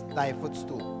enemies thy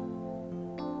footstool?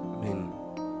 Amen.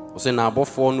 Ɔsɛ na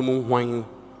abɔfoɔ no mu hwan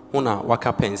ho na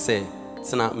waka pɛn sɛ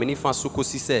tena me nifa so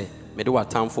kɔsi sɛ mede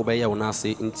w'atamfo bɛyɛ wo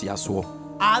n'ase ntiasoɔ.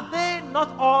 Are they not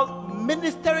all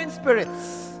ministering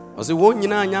spirits Ɔsɛ wɔn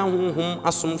nyinaa nya honhom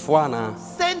asomfoɔ anaa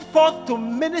sent forth to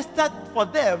minister for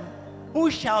them who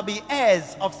shall be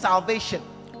heirs of salvation?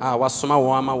 a wasoma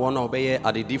wɔn ama wɔn a wɔbɛyɛ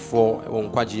adedifoɔ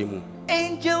wɔ nkwagyeɛ mu.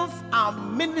 Angels are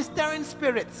ministering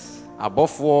spirits.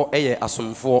 Abɔfoɔ yɛ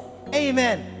asomfoɔ.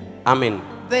 Amen. Amen.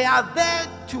 They are there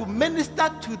to minister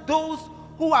to those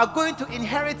who are going to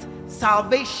inherit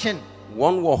salvation.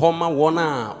 Wɔn wɔ hɔ ma wɔn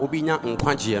a obinya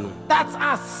nkwagyeɛ no. That's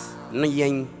us. Ne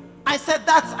yɛn. I said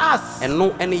that's us.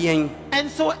 Ɛno ne yɛn.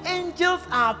 And so angels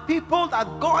are people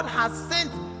that God has sent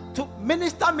to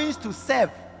minister, means to serve.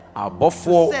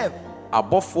 Abɔfoɔ. Serve.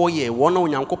 Abɔfoɔ yɛ wɔn a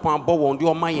Onyankopɔn abɔ wɔn de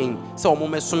ɔma yɛn sɛ wɔn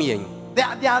mɛsom yɛn.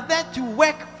 They are there to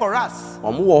work for us.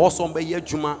 Wɔn wɔ hɔ sɛ wɔn bɛyɛ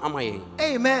adwuma ama yɛn.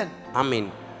 Amen.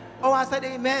 Amen. Oh, I said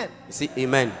amen. You see,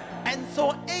 amen. And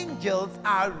so angels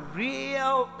are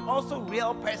real, also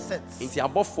real persons. Nti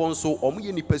abɔfoɔ nso wɔn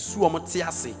yɛ nipasu a wɔn te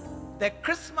ase. The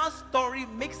Christmas story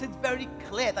makes it very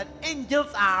clear that angels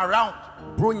are around.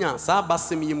 Bronya saa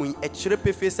basem yi mu yi ɛkyerɛ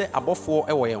pefe sɛ abɔfoɔ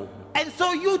wɔ yɛn. And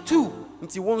so you too.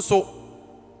 Nti wɔn nso.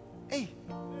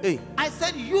 Hey, I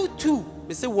said you too.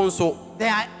 Me say wɔn nso.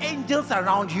 There are angels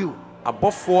around you.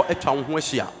 Abɔfoɔ atwa wo ho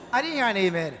ahyia. I didn't hear an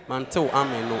amen. Mantew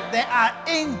amen no. There are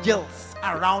angels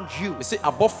around you. Me say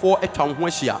abɔfoɔ atwa wo ho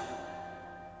ahyia.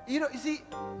 You see,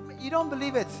 you don't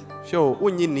believe it. Sure,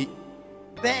 wonyi ni.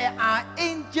 There are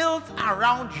angels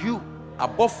around you.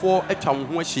 Abɔfoɔ atwa wo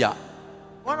ho ahyia.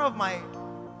 One of my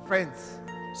friends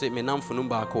Say me namfo no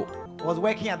baako. was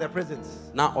working at the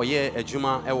prisons. Na ɔyɛ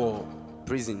adwuma ɛwɔ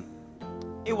prison.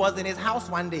 He was in his house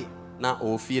one day, Na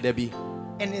ɔfie da bi.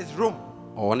 in his room,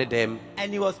 Ɔwɔ ne dɛm.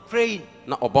 and he was praying.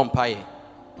 Na ɔbɔ mpaeɛ.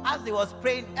 As he was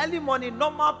praying, early morning,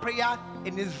 normal prayer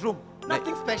in his room,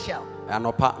 nothing special.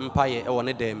 Anɔpa mpaeɛ ɛwɔ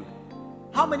ne dɛm.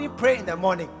 How many pray in the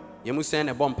morning? Yɛmu sɛn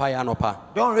na ɛbɔ mpaeɛ anɔpa.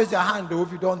 Don't raise your hand though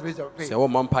if you don't raise your prayer. Sɛ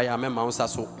wɔmmɔ mpaeɛ a mɛma wo nsa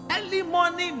so. Early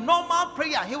morning, normal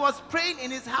prayer. He was praying in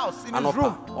his house, in his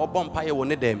room. Anɔpa ɔbɔ mpaeɛ wɔ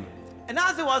ne dɛm. And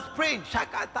as he was praying,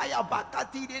 Shakataya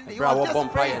Bakati, he Bra was wɔbɔ just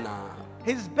mpaeɛ praying. na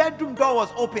His bedroom door was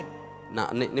open. na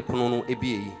ne pono no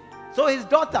ebie yi. So his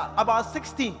daughter, about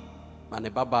 16, Ma ne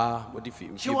babaa wɔde fi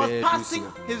she mfie was bɛyɛ passing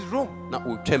 16. his room. Na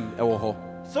ɔtwam ɛwɔ hɔ.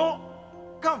 So,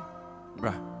 come.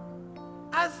 Bra.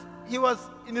 As he was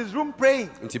in his room praying,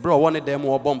 Nti bra ɔwɔ ne dɛm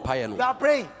ɔbɔ mpaeɛ we no. are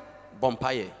praying. Bɔ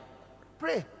mpaeɛ.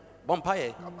 Pray. Bɔ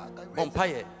mpaeɛ. Bɔ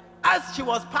mpaeɛ. As she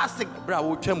was passing Bra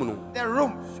ɔtwam no. the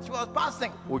room, she was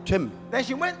passing. Ɔtwam. Then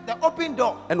she went the open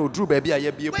door. Ɛna ɔduru baabi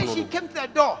a yɛbie When pono she no. came to the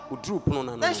door, Ɔduru pono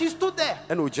no ano. then she stood there.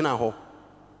 Ɛna ɔgyina hɔ.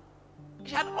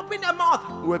 She had opened her mouth,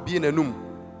 Na wabie n'anum.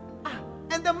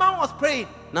 and the man was praying.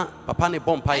 Na papa ne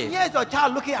bɔ And mpaeɛ. here's your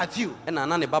child looking at you. Ɛna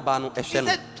na ne babaa no He ɛhwɛ no.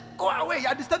 said, "Go away! You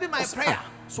are disturbing my prayer.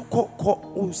 So kɔ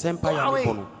ɔnsɛ Go mpaeɛ a away!"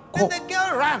 mebɔ no. Then Kɔ. the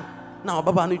girl ran, Na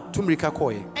ɔbabaa no tu mmirika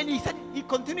kɔɛ. and he said he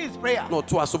continued his prayer. Na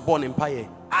ɔtoa so bɔ ne mpaeɛ.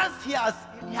 As he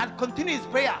had continued his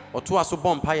prayer, Ɔtoa so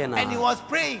bɔ mpaeɛ and he na was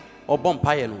praying. ɔbɔ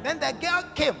mpaeɛ no. Then the girl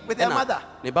came with her Ɛna mother.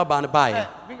 ne babaa no baeɛ.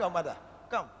 Bring your mother.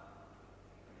 Come.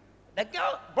 The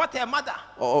girl brought her mother,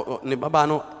 Ne babaa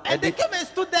no and they ɛde came and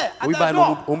stood there at oyi the baa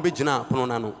door, no ɔmo bɛgyina pono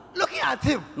no ano. looking at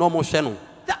him. Na ɔmo hwɛ no.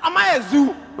 Said, "Am I a zoo?"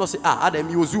 Na ɔse adam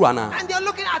yi ozu anaa. And they're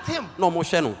looking at him. Na ɔmo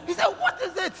hwɛ no. He said, "What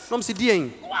is it? Na ɔmo se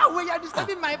deɛn. Wow, you are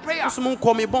disturbing my prayer." Nso mo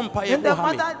nkɔ me bɔ mpaeɛ Then the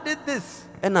ɔha me. mother did this.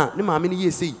 Ɛna ne maame no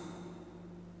yɛ sei.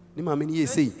 Ne maame no yɛ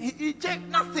sei. He checked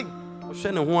nothing.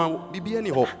 Ɔhwɛ ne ho a biribiara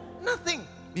ni hɔ. Nothing.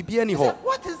 Biribiara ni He hɔ. said,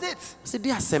 "What is it? Ɔse de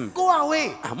asɛm. Go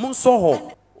away." Mo nsɔ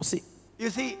hɔ. Ɔse You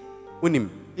see, wonim.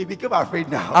 he became afraid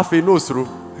now. Afei na osuro.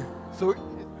 So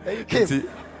he came. Nti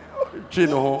twe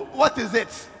ne ho. What is it?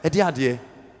 Ɛde adeɛ.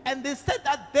 And they said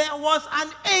that there was an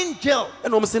angel,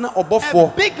 Ɛna ɔmo se na a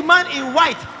ɔbɔfoɔ. big man in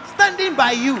white, standing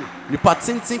by you. Nipa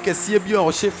tenten kɛseɛ bi a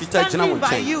ɔhyɛ fitaa gyina Standing wo by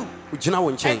nkyɛn. you. Ogyina wo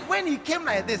And nkyɛn. when he came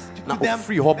like this to Na them,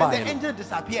 ɔfiri hɔ then baeɛ the no. angel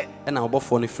disappeared. Ɛna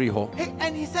ɔbɔfoɔ no firi hɔ.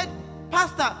 And he said,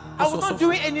 "Pastor, I was not Ɔsɔsɔfo.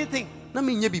 doing anything. Na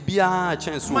menyɛ biribiara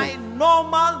kyɛn so. My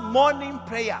normal morning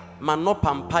prayer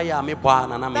Manɔpa mpaeɛ a mebɔ a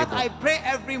na na that I mebɔ. pray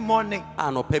every morning." A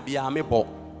anɔpa biara mebɔ.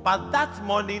 But that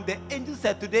morning, the angel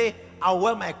said, "Today, I'll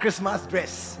wear my Christmas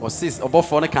dress. ɔsi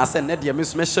ɔbɔfoɔ no kaa sɛ nnɛ deɛ me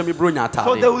nso mɛhyɛ me bronya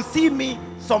So they ataade will see me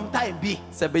sometime be.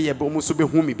 sɛ bɛyɛ bɛ ɔmo nso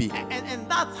bɛhu me bi And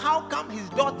that's how come his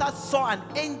daughter saw an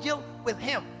angel with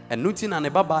him. ɛno nti na ne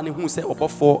babaa ne hu sɛ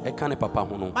ɔbɔfoɔ ɛka ne papa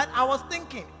ho no But I was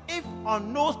thinking, if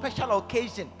on no special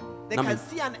occasion they Nami. can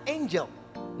see an angel,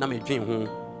 na medwen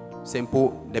ho sɛ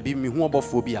mpo dabi mehu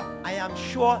ɔbɔfoɔ bi a I am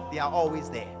sure they are always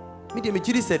there. medeɛ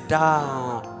megye di sɛ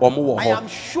daa ɔmo wɔ I hɔ am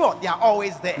sure they are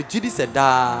always there. megye di sɛ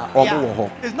daa ɔmo wɔ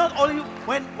hɔ It's not only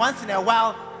when once in a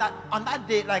while that on that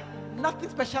day, like nothing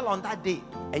special on that day.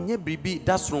 ɛnyɛ biribi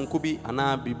da soronko bi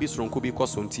anaa biribi soronko bi kɔ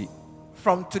so nti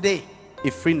From today,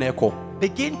 ɛfiri na ɛkɔ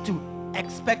begin to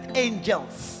expect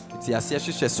angels. nti aseɛ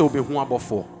hyehyɛ sɛ wobɛhu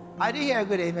abɔfoɔ I didn't hear a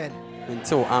good amen.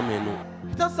 ntew amen no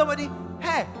Tell somebody,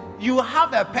 hey, you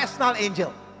have a personal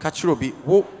angel. ka kyerɛ obi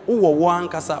wowɔ wo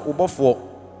ankasa wo bɔfoɔ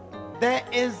There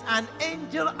is an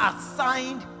angel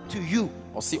assigned to you.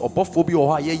 ɔse ɔbɔfoɔ bi wɔ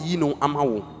hɔ a yɛyi no ama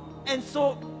wo And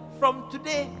so from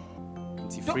today,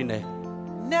 nti firi nɛ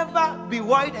never be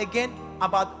worried again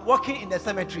about walking in the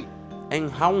cemetery.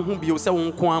 ɛnha wo ho bio sɛ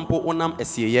wo nko a mpo wonam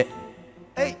asieyɛ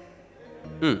Hey,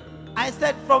 I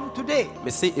said from today,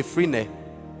 mese ɛfiri nɛ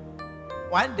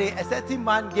one day a certain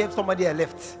man gave somebody a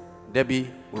lift. da bi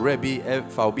owura bi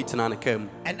ɛfa obi tena ne kaa mu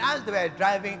And as they were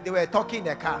driving, they were talking in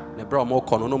the car. na berɛ a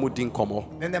ɔmɔkɔ no na ɔmudi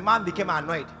nkɔmmɔ Then the man became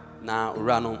annoyed. na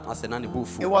owura no asɛ na ne bo It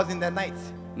fu was in the night.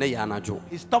 na yɛ anadwo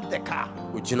He stopped the car,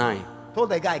 ogyinae told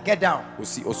the guy, get down.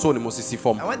 ɔsoo ne mo sisi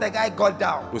fam And when the guy got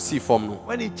down, ɔsii fam no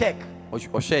when he checked,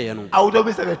 ɔhwɛeɛ no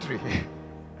Awudomi Cemetery.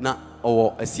 na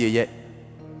ɔwɔ asieyɛ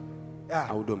Yeah.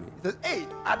 Awudomi He says, hey,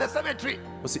 at the cemetery,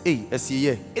 ɔsɛ ei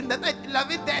asieyɛ in the night,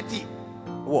 11:30.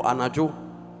 wɔ anadwo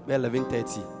bɛyɛ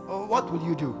 11:30 Oh, what will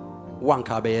you do? wo a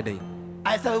nka bɛyɛ dɛn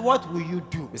I said, what will you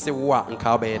do? mese wo a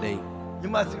nka bɛyɛ dɛn You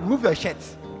must remove your shirt.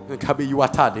 nka bɛyi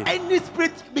w'atade Any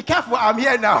spirit, be careful, I'm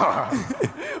here now.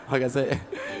 ɔka sɛ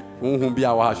honhom bi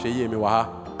a wɔ ha hwɛ yie me wɔ ha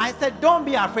I said, don't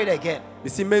be afraid again.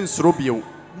 mese mɛnsuro bio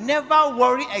Never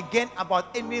worry again about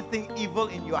anything evil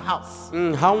in your house.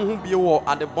 ha wo ho bio wɔ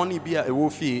adebɔne bi a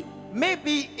ɛwɔ fie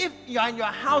Maybe if you're in your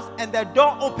house and the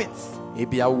door opens,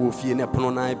 ebia wowɔ fie ne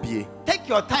ɛpono no abie take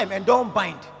your time and don't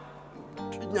bind.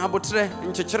 nya abotrɛ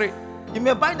nkyekyere You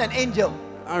may bind an angel.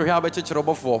 anhwɛ a wobɛkyekyere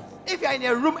ɔbɔfoɔ If you're in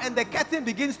a room and the curtain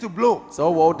begins to blow, sɛ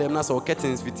wowɔ wo dɛm na sɛ wo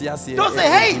curtains fiti aseɛ don't say,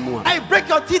 ɛdi hey, mu a I break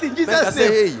your teeth in mɛka Jesus' sɛ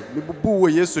name. ei mebubu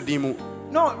wɔ yesu din mu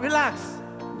No, relax.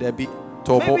 dabi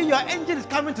Maybe tɔbɔ your angel is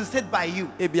coming to sit by you.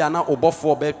 ebia na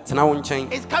ɔbɔfoɔ bɛtena wo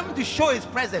nkyɛn It's coming to show his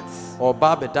presence.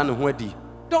 ɔba bɛda ne ho adi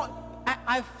Don't.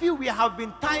 I feel we have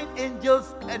been tying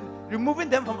angels and removing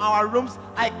them from our rooms.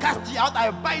 I cast you out. I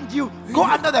bind you. Go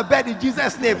under the bed in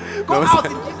Jesus' name. Go No, out sir.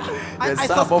 in Jesus' name. Yes, I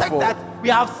sir, suspect Bofo. that we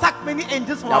have sacked many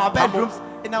angels from Yeah, our Pamo. bedrooms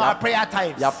in our Yeah. prayer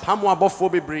times. yɛapam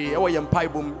abɔfoɔ bebree ɛwɔ yɛn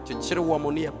mpaebɔ mu kyekyere wɔ mo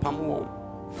ne yɛpam wɔn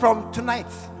From tonight,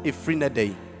 ɛfiri ne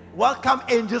dɛn welcome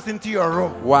angels into your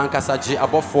room. wo ankasa gye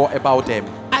abɔfoɔ ɛba wo dɛm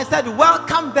I said,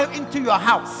 welcome them into your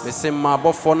house. mese ma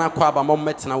abɔfoɔ no akɔ aba ma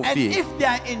mmɛtena wo And fie if they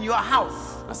are in your house,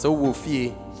 na sɛ wowɔ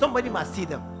fie somebody must see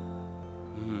them.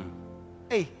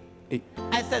 Hey, ei,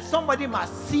 I said, somebody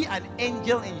must see an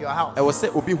angel in your house. ɛwɔ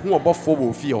sɛ obi hu ɔbɔfoɔ wɔ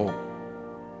wo fie hɔ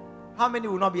How many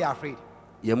will not be afraid?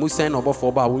 yɛn mu sɛn na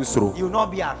ɔbɔfoɔ ba a wonsuro You will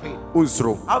not be afraid.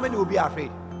 wonsuro How many will be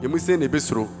afraid? yɛn mu sɛn na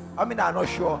ɛbɛsuro How many are not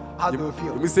sure how they will yɛn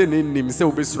feel? mu sɛn na ɛnnim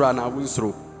sɛ wobɛsuro anaa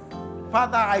wonsuro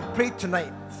Father, I pray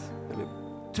tonight, bɔ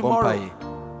tomorrow, mpaeɛ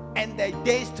and the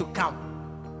days to come.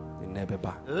 nnɛ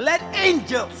ɛbɛba Let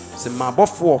angels sɛ ma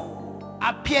abɔfoɔ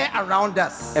appear around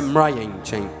us. ɛmmra yɛn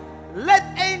nkyɛn Let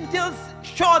angels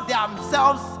show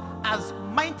themselves as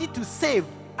mighty to save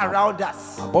around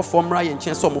us. abɔfoɔ mmra yɛn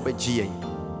nkyɛn sɛ ɔmo bɛgye yɛn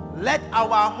Let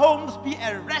our homes be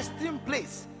a resting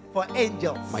place for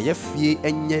angels. ma yɛ fie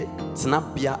ɛnyɛ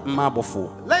tenabea mma abɔfoɔ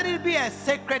Let it be a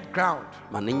sacred ground.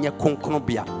 ma ne nyɛ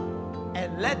kronkronbea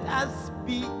And let us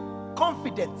be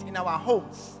confident in our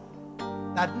homes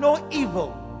that no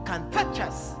evil can touch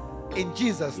us in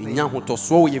Jesus' name. ɛnya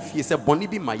ahotɔsoɔ wɔ yɛ fie sɛ bɔne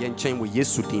bi ma yɛn nkyɛn wɔ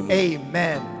yesu din mu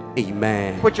Amen.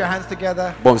 amen Put your hands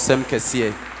together. bɔ nsɛm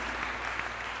kɛseɛ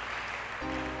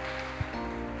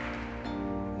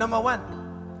Number one,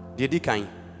 deɛ di kan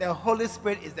the Holy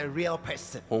Spirit is a real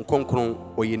person. wɔn kronkron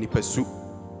ɔyɛ nipasu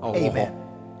a ɔwɔ hɔ Amen.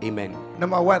 amen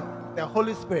Number one, the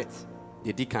Holy Spirit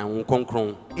deɛ di kan wɔn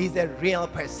kronkron is a real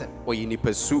person. ɔyɛ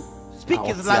nipasu Speak a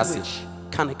his ɔte language. ase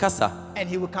ka ne kasa And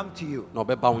he will come to you. na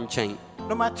ɔbɛba wo nkyɛn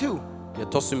Number two, deɛ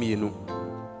ɛtɔ so mmienu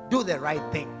do the right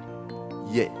thing.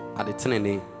 yɛ ade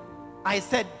tenene I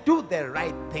said, do the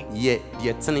right thing. yɛ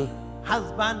deɛ tene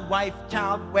Husband, wife,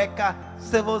 child, worker,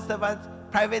 civil servant,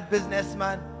 private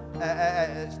businessman,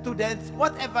 students,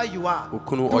 whatever you are,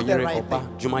 okunu do the ɔyere right ɔba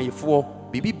thing. dwumayɛfoɔ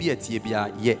bibi bia tie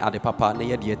bia ye ade papa na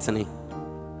ye de etene.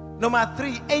 Number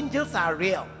 3, angels are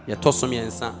real. Ye toso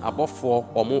miensa abofo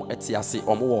omo etiase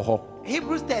omo wo ho.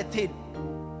 Hebrews 13.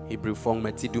 Hebrew fong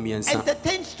meti du miensa.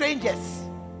 Entertain strangers.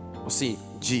 O si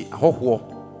ji ahoho.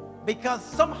 Because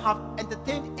some have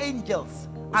entertained angels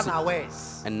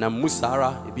unawares. And na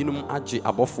musara ebinum age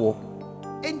abofo.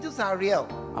 Angels are real.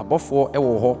 Abofo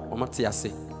ewo ho omo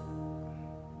tiase.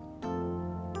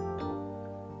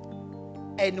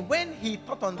 And when he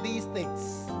thought on these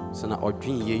things, So na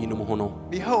odwin ye yinum ho no.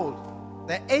 behold,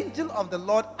 the angel of the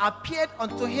Lord appeared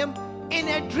unto him in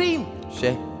a dream.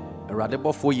 Hwe erade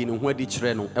bofo yi ne ho adi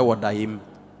kire no ewo dayem.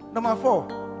 Number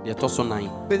 4, De toso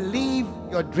 9. believe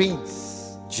your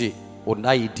dreams. Je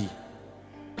odaye di.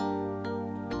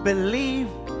 Believe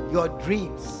your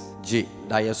dreams. Je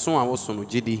daye so a wo so no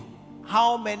jedi.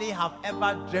 How many have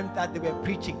ever dreamt that they were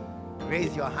preaching?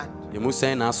 Raise your hand. Emu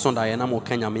sen na so daye na mo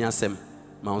ka nyame asem.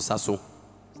 Ma unsa so.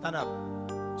 Stand up.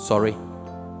 Sorry.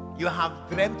 You have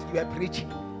dreamt you were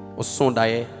preaching. O so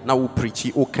daye na wo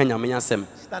preachi o ka nyame asem.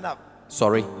 Stand up.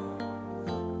 Sorry.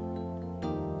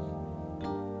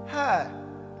 Hey.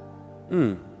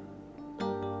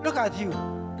 Look at you.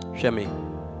 Hwe me.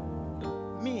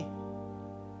 Me.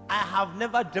 I have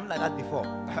never dreamt like that before.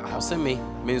 O se me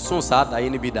so sa daye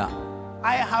ni bi da.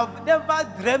 I have never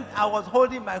dreamt I was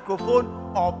holding microphone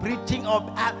or preaching or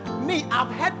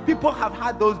I've heard people have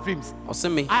had those dreams. O se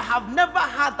me I have never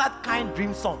had that kind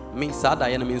dream song. me sa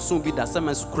daye na me so bi da se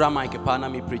me skura mic pa na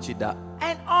me preachi da.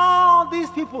 And all these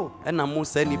people, E na mo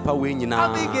sa nipa we nyina.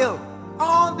 Abigail,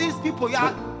 all these people, you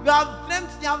have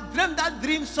dreamt that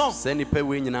dream song. Se nipa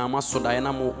we nyina ma so daye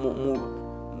na mo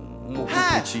Hey.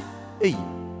 preachi. Ei,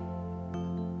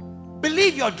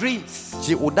 Believe your dreams.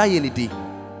 je odaye ni di.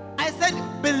 I said,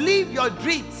 believe your Me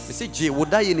dreams. se je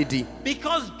odaye ni di.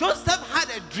 Because Joseph had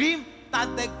a dream that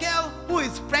the girl who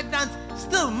is pregnant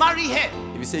still marry her.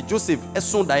 If you say Joseph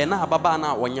eson daye na ababa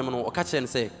na wonyem no o ka kire ne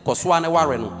se koso ane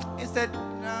ware no. He said,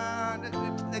 nah,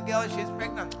 the girl, she's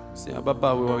pregnant. Se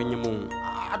ababa we wonyem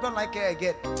I don't like her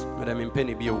again. Madam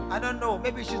impeni bio. I don't know.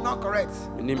 Maybe she's not correct.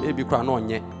 Nim ebi kra na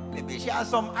onye. Maybe she has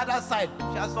some other side.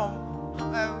 She has some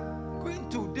going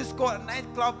to disco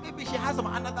nightclub. Maybe she has some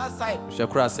another side. Hwe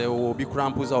kra se o bi kra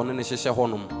mpuza one ne hyehye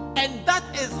honom. And that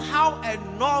is how a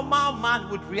normal man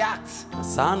would react.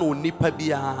 Sa na onipa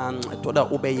bia to da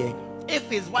obeye.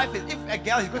 If a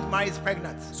girl he's going to marry is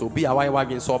pregnant So bi a wai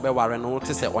wadwen so obeware no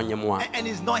te se onyem a and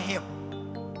it's not him.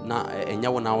 na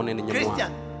enya wo na won ne nyem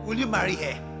Christian, will you marry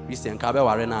her? a. Christian ka be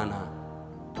ware na na.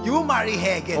 You marry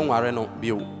her again. Onware no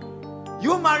bio.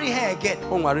 You marry her again.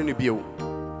 Onware no bio.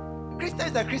 Christian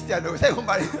is a Christian though. Say you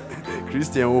marry.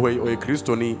 Christian o we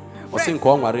Kristoni. O sin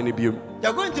ko onware no bio.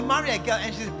 You're going to marry a girl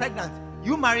and she's pregnant.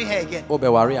 You marry her again.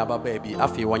 Obeware ababa bi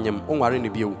afi wonyem onware no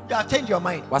bio. You have changed your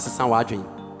mind. Wasesa wadwen.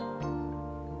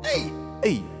 Hey,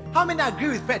 Ei, how many agree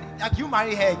with Fred? Like you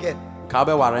marry her again? ka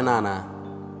be ware na na.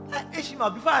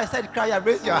 Ishmael, before I said cry,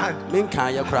 raise your hand. Men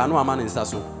kan ye kra no ama ne nsa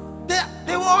so.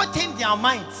 They will all change their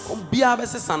minds. Bia be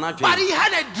sesa na But dwen. he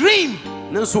had a dream.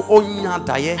 Nenso onya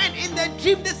daye. And in the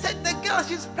dream, they said the girl,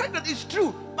 she's pregnant. It's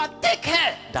true. But take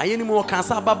her. Daye ni mo kan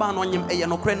sa ababa no onyem eye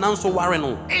no kre nanso ware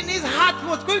no. In his heart, he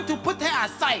was going to put her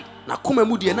aside. Na kuma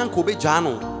mu die na nka obegya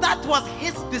no. That was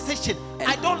his decision.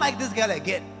 I don't like this girl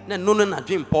again. Na no na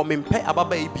dwen po mempe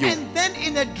ababa e bio. And then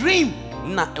in a dream,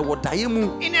 Na ewo daye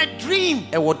mu. in a dream,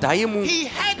 Ewo daye mu. he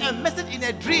had a message in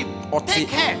a dream. Ote Take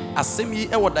her. asem yi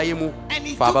ewo daye mu. And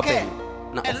he Fa took ababa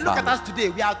her. na And look at ofa. us today.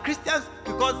 We are Christians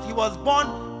because he was born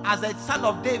as a son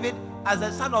of David, as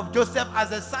a son of Joseph,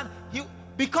 as a son.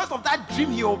 Because of that dream,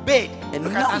 he obeyed.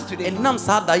 Look at us today. Enam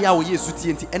sa daye a wo Yesu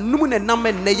tie nti enum ne nam ne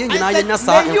ye nyina I ye said, nya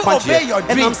sa may you obey your enkwagye.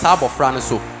 dreams. Enam sa abofra ne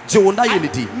so. Je wo daye ne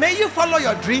di. May you follow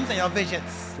your dreams and your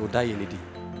visions. Je wo daye ne di.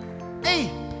 Hey,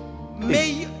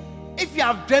 may you, if you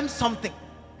have dreamt something,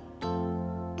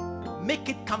 make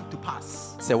it come to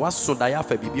pass. Se waso daye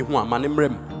afa bibi ho ama ne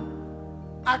mrem.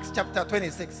 Acts chapter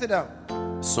 26. Sit down.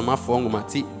 Somafo ngoma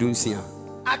ti dunsia.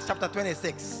 Acts chapter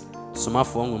 26.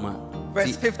 Somafo ngoma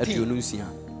Verse 15. adununsia.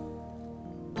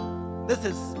 This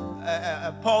is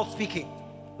Paul speaking.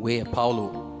 We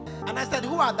Paulo. And I said,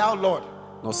 who art thou, Lord?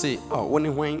 No say, oh,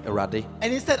 woni hwan erade.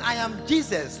 And he said, I am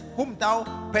Jesus, whom thou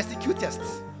persecutest.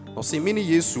 No say mini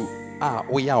Yesu a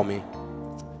wo yaw me.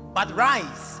 But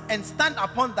rise and stand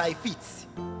upon thy feet.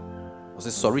 No say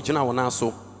sorry jina wona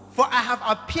so. For I have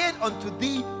appeared unto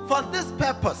thee for this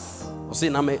purpose, No say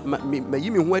na me yi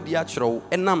me ho adi a kyerɛw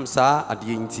enam saa ade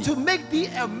nti. to make thee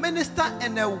a minister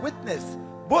and a witness,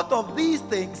 both of these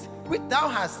things which thou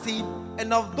hast seen,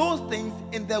 and of those things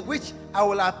in the which I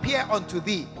will appear unto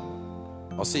thee.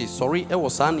 O say sorry e wo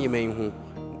saa nneɛma yi ho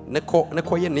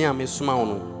neko ye ne a mesoma wo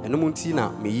no eno munti na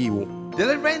meyi wo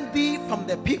delivering thee from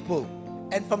the people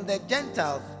and from the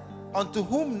Gentiles, unto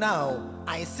whom now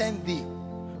I send thee.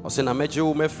 ose na meje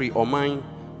wo mafri oman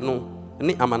no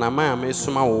ne amanaman a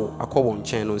mesoma wo akọ wo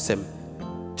nchen no nsem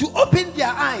To open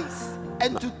their eyes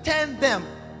and to turn them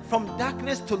from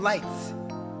darkness to light,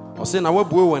 ose na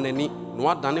wabuo won ani no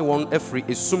adane won afri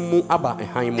esum mu aba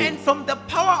ehan mu and from the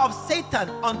power of Satan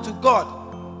unto God,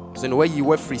 ose na wayi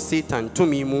wafri Satan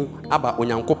tumi mu aba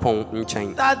onyankopon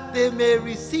nchen that they may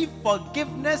receive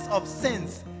forgiveness of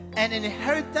sins and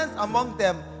inheritance among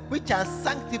them which are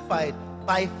sanctified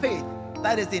by faith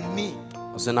that is in me.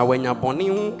 ose na wanya boni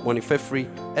hu boni fafri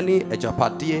ene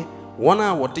ajapade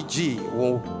wona wode gi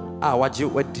wo a waje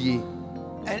wadie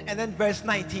And then verse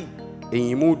 19.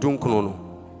 enyimu dunkuno no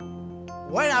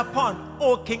Whereupon,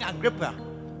 O King Agrippa,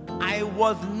 I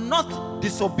was not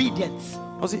disobedient.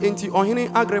 ose enti ohene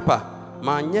Agrippa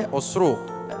manye osoro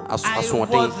I asoden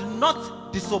was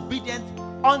not disobedient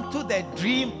unto the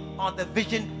dream or the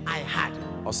vision I had.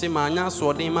 ose manya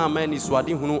asoden ma mani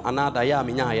suade hunu anada ya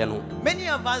menya aye no Many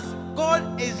of us,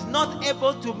 God is not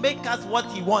able to make us what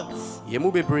He wants.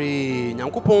 yemu bebre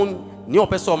nyankopon ni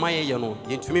opeso maye ye no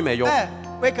yentumi meyo Hey,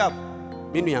 wake up.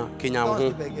 minua kenya Don't ho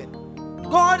sleep again.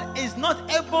 God is not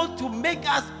able to make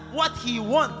us what He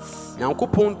wants.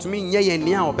 nyankopon tumi nye ye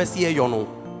ni a opese ye yo no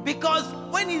Because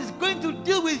when He's going to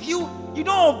deal with you, you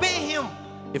don't obey Him.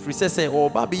 efri se o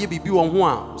ba be ye bibi won ho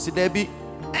a si da bi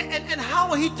And how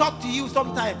will He talk to you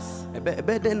sometimes?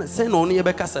 ebe den se no ne ye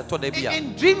be kasa to da bi a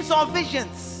In dreams or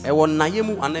visions, e won naye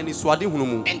mu anani suade hunu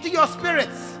mu into your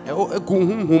spirits, e o egu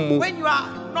hunhum mu when you are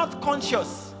not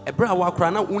conscious. ebra wa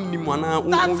kra na unnim ana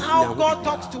That's how God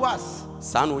talks to us.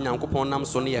 sa no nyankopon nam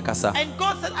so ne ye kasa And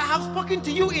God said, I have spoken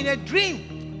to you in a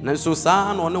dream. nanso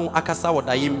sa no ne akasa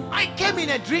wodayim I came in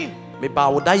a dream. me ba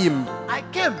wodayim I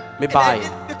came. Me And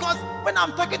buy. because when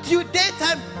I'm talking to you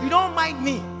daytime, you don't mind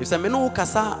me. if se me no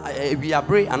kasa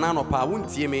wiabre ana no pa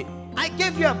wontie me I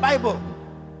gave you a Bible.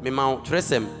 me ma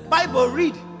tresem Bible,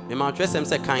 read. me ma tresem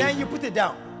se kan Then you put it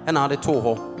down. e na de to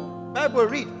ho Bible,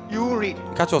 read. You will read.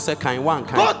 ka cho se kan wan Go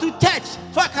kan to church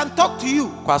so I can talk to you.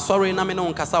 kwa sorry na me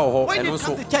no kasa ho When eno you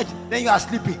so come to church, then you are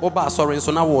sleeping. oba sorry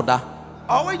so na woda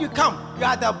Or when you come, you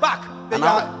are at the back. Then you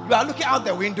are looking out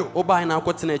the window. oba na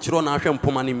akotena chiro na ahwe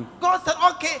mpoma nim God said,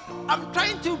 okay, I'm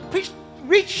trying to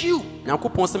reach you.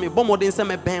 nyankopon se me bomoden se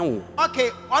me ben wo Okay,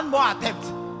 one more attempt.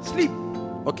 Sleep.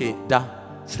 okay da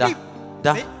Sleep.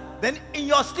 da Then in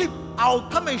your sleep, I'll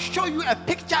come and show you a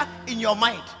picture in your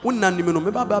mind. wonna nim no me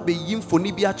baba be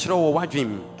yimfoni bi a kire wo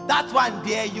wadwem That one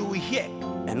there you will hear.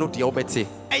 eno de obete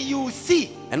And you will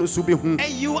see. eno so be hu And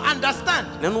you will understand.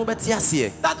 na no bete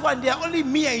ase That one there, only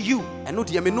me and you. eno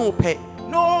de me no pe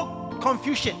No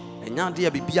confusion. enya de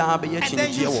bibia be ye And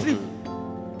then chinje you wo sleep.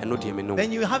 eno de me no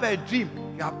Then you have a dream.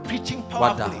 You are preaching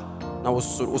wada powerfully. na wo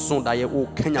so da ye wo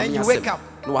kanya Then me you asem wake up.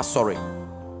 no wa sorry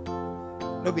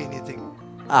No be anything.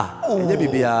 enya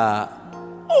bibia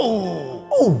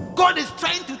Oh, God is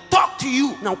trying to talk to you,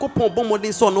 nyankopon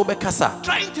bomodin so no be kasa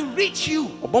trying to reach you.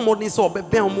 obomodin so be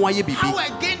ben mo aye bibi How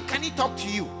again can He talk to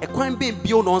you? ekwan ben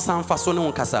bio no san fa so ne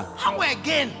won kasa How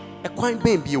again? ekwan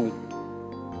ben bio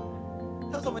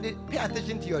Tell somebody, pay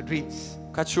attention to your dreams.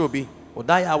 ka kire obi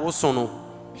odai a wo so no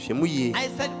hwemu yi I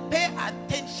said, pay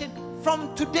attention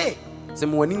from today. se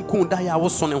mo wani nkun dai a wo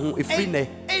so ne ho efri ne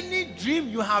Any dream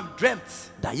you have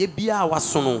dreamt. dai bia wa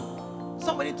so no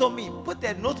Somebody told me, put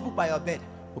a notebook by your bed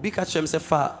obi ka kire me se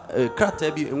fa krata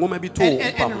bi ngoma bi to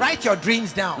and write your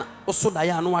dreams down. oso dai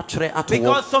a no atwere ato wo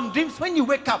Because some dreams, when you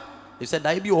wake up, e se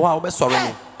dai bi o ha wo be sore hey,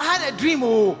 no I had a dream.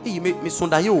 Oh, me so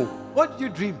dai o what did you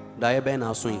dream? dai be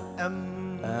na so yi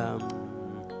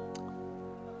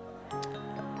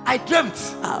I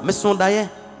dreamt. me so dai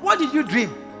What did you dream?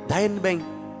 dai ne ben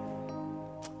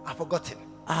I've forgotten.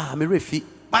 me refi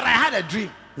But I had a dream.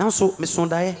 now so me so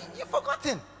dai You've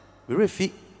forgotten. me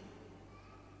refi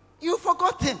You've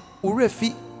forgotten. o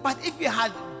refi But if you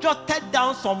had jotted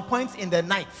down some points in the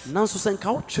night, now so sen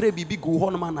ka wo twere bibi gu ho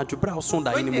no ma na dwebra wo so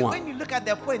dai ne mu a when you look at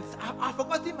the points, I've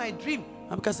forgotten my dream.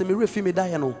 am ka se me refi me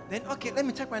dai no Then, okay, let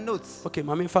me check my notes. okay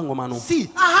ma me fa ngoma no See.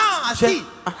 Aha, see.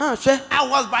 hwe I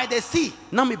was by the sea.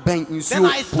 na me ben Then nsuo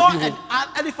I saw obi an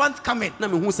ho elephant coming. na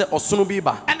me hu se osono bi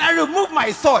ba And I removed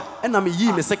my sword. na me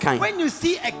yi me se kan When you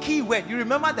see a key word, you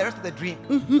remember the rest of the dream.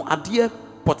 hu ade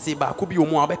poti ba ko bi o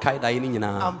mu a be kai dai ni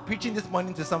nyina I'm preaching this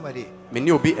morning to somebody. me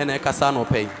ni obi ene kasa no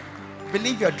pay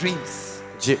Believe your dreams.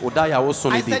 je odaya wo so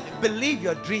I ni di said, believe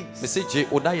your dreams. me se je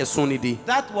odaya so ni di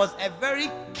That was a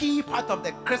very key part of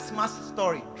the Christmas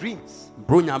story. Dreams.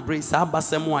 bronya bre sa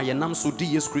basem a ye nam so di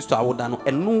Yesu Kristo awoda no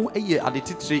eno eye ade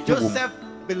titire ewom Joseph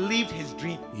believed his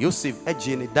dream. Joseph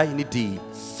agye ne dae ne dii.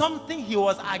 Something he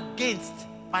was against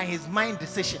by his mind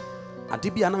decision. Ade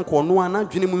bi ananka ɔno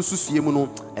anadwene mu nsusue mu no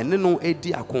ɛne no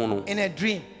edi akon no. In a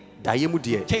dream, Dae mu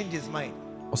deɛ. changed his mind.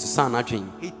 Ɔsesa n'adwene.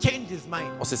 He changed his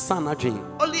mind. Ɔsesa n'adwene.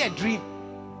 Only a dream.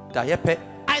 Dae pɛ.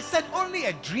 I said only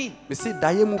a dream. Me say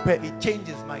dae mu pɛ. He changed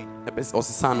his mind. Ɛbɛ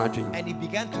ɔsesa n'adwene. And he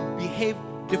began to behave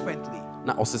differently.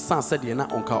 Na ɔsesa sɛdeɛ na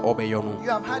ɔnka ɔbɛyɛ no. You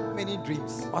have had many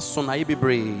dreams, Waso na ye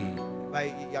bebree. but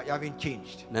you haven't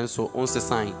changed. Nanso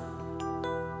ɔnsesan.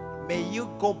 May you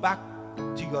go back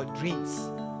to your dreams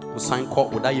Ɔsan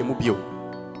kɔ ɔdaeɛ mu bio.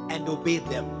 and obey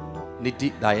them. Ne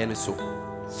di daeɛ ne so.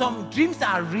 Some dreams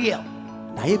are real.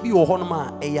 Daeɛ bi wɔ hɔnom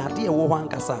a ɛyɛ adeɛ ɛwɔ hɔ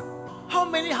ankasa. How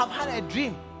many have had a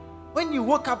dream? When you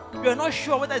woke up, you're not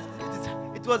sure whether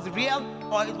it was real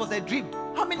or it was a dream.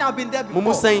 How many have been there before?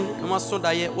 Mumu sɛn na waso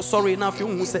daeɛ wosɔre na afei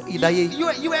wohu sɛ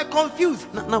idaeɛ You were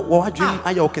confused. na wɔadwene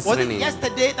ayɛ Was it ɔkɛsrene.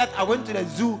 yesterday that I went to the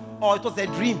zoo or it was a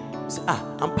dream? Sɛ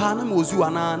ampa na mewɔ zoo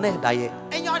anaa na ɛdaeɛ.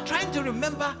 And you are trying to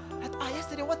remember that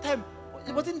yesterday, what time?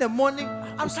 It was in the morning.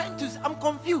 I'm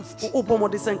confused. Wobɔ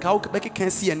mmɔde sɛ nka wobɛkeka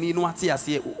si ani na wate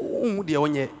aseɛ wohu deɛ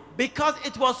wɔnyɛ. Because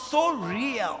it was so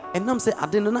real. Ɛnam sɛ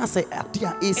ade no na sɛ ade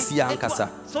a ɛsia ankasa.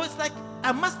 So it's like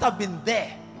I must have been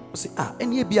there. Sɛ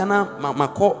ɛneɛ bia na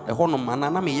makɔ ɛhɔnom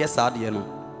anaa na meyɛ saa adeɛ no.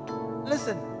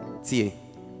 Listen, Tie,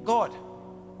 God,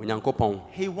 Onyankopɔn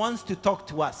He wants to talk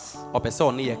to us. ɔpɛ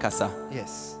sɛ ɔne yɛ kasa.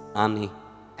 Yes. Ane,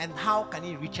 And how can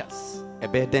He reach us?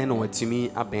 ɛbɛyɛ dɛn na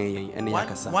watumi abɛn yɛn ɛne yɛ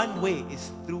kasa. One way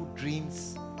is through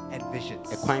dreams and visions.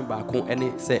 Ɛkwan baako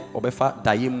ɛne sɛ ɔbɛfa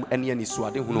daeɛ mu ɛne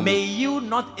anisuade hunu mu. May you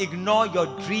not ignore your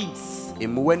dreams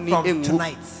Emu w'ani from engu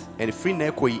tonight. ɛfiri na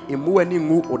ɛkɔ yi emu w'ani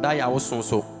ngu ɔdaeɛ a woso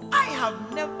so. I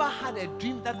have never had a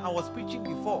dream that I was preaching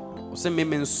before. Ɔsɛ me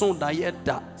nso daeɛ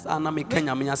da saa na meka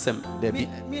Nyame asɛm dabi.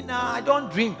 Me nah, I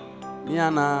don't dream. Me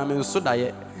ana me nso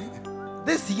daeɛ.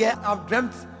 This year I've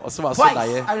dreamt Ɔsɛ waso twice.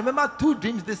 daeɛ. I remember 2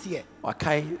 dreams this year.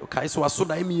 Wakae so waso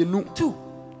daeɛ mmienu. 2.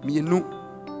 Mmienu.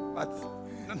 But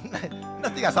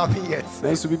nothing has happened yet.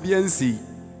 Nanso biribiara nsi.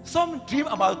 Some dream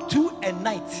about 2 a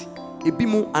night. Ebi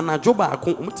mu anadwo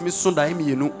baako ɔmutumi so daeɛ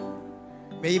mmienu.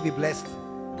 May you be blessed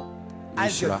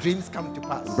as your Nhyira. dreams come to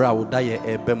pass. Bra wo daeɛ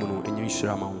ɛreba mu no ɛnyɛ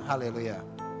nhyira ma wo. Hallelujah.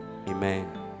 Amen.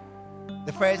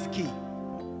 The first key,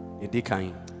 Ɛdi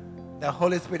kan, the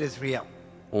Holy Spirit is real.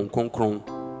 Honhom Kronkron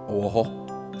ɔwɔ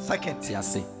hɔ Second, te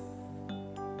ase.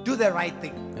 do the right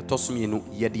thing. Ɛtɔ so mmienu,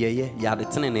 yɛ deɛ ɛyɛ, yɛ ade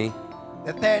tenenee.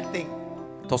 The third thing,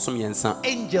 Ɛtɔ so mmiɛnsa,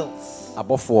 angels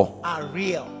abɔfoɔ are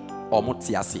real. ɔmo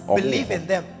te ase, ɔmo wɔ Believe in hɔ.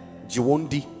 them. Gye wɔn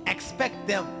di, Expect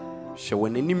them hwɛ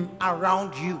wɔn anim,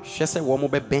 around you. hwɛ sɛ wɔn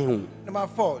bɛbɛn wo. Number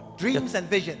 4, dreams and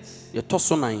visions. Yɛtɔ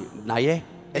so nan, nayɛ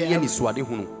ɛne Yeah. anisuade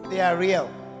hunu. They are real.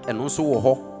 Ɛno nso wɔ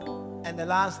hɔ, And the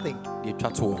last thing, deɛ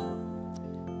ɛtwa toɔ.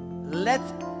 let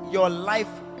your life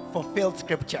fulfill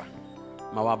scripture.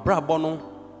 Ma w'abrabɔ no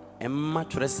ɛmma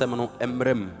twerɛsɛm no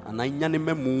ɛmmerɛ mu, anaa nya ne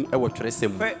mma mu ɛwɔ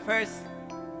twerɛsɛm mu. First,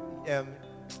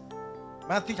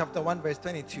 Matthew chapter 1 verse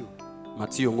 22.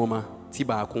 Mateo nwoma ti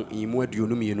baako nyimu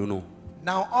aduonu mmienu no.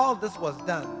 Now all this was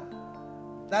done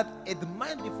that it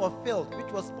might be fulfilled,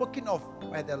 which was spoken of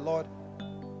the Lord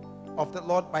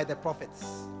by the prophets.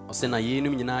 Ɔsɛ na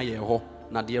yeinom nyinaa yɛ hɔ,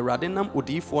 na deɛ Awurade nam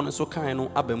odiyifoɔ no so kae no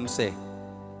aba mu sɛ.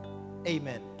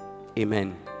 Amen.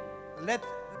 Amen.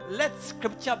 Let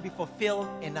scripture be fulfilled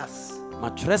in us. Ma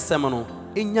twerɛsɛm no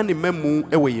ɛnya ne mma mu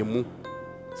ɛwɔ yɛn mu.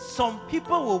 Some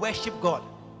people will worship God.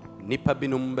 Nnipa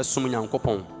binom bɛsom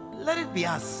Nyankopɔn. Let it be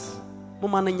us.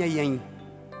 Momma no nyɛ yɛn.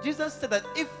 Jesus said that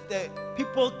if the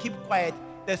people keep quiet,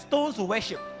 the stones will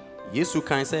worship. Yesu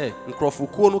kan sɛ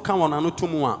nkurɔfokuo no ka wɔn ano to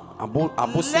mu a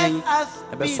abosɛn Let us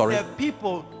be ɛbɛsɔre. the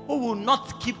people who will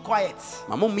not keep quiet.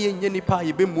 Ma momma yɛnyɛ nnipa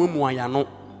a yɛbɛmuamua yɛn ano.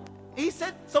 He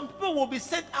said some people will be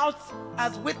sent out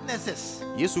as witnesses.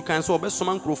 Yesu kan sɛ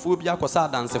ɔbɛsoma nkurɔfoɔ bi akɔ sɛ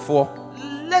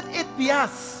adansefoɔ. Let it be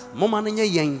us. Momma no nyɛ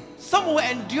yɛn. Some will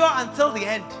endure until the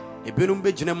end. Ebinom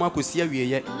bɛgyina mu akɔsi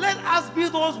awieeɛ. Let us be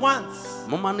those ones.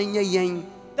 Momma no nyɛ yɛn.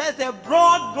 There's a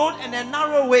broad road and a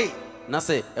narrow way. Na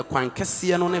sɛ ɛkwan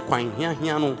kɛseɛ no ne kwan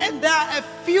hiahia no. And there are a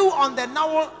few on the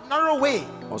narrow way.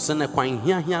 Ɔsɛ ne kwan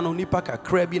hiahia no nipa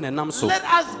kakra bi na ɛnam so. Let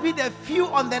us be the few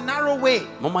on the narrow way.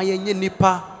 Momma yɛnyɛ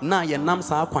nipa na yɛnam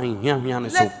saa kwan hiahia no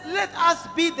so. Let us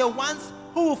be the ones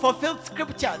who will fulfill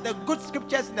scripture, the good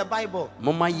scriptures in the Bible.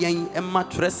 Momma yɛn ɛma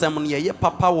twerɛsɛm no yɛyɛ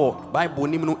papa wɔ Bible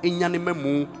nim no ɛnya ne ma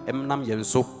mu ɛnam yɛn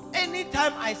so.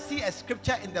 Anytime I see a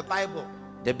scripture in the Bible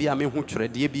Da bi a mehu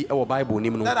twerɛdeɛ bi ɛwɔ Bible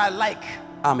nim no that I like,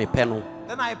 a mepɛ no,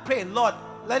 then I pray, Lord,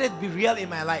 let it be real in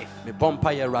my life. mebɔ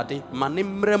mpaeɛ Awurade ma ne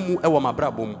mmerɛ mu ɛwɔ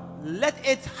m'abrabɔ mu. Let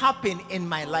it happen in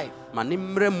my life. Ma ne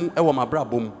mmerɛ mu ɛwɔ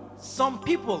m'abrabɔ mu. Some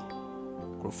people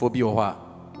Nkurɔfoɔ bi wɔ hɔ a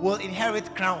will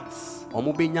inherit crowns.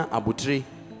 ɔmo benya abotire.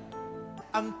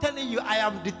 I'm telling you, I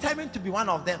am determined to be one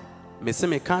of them. mese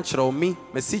meka kyerɛ wo me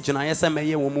mesi gyinaeɛ sɛ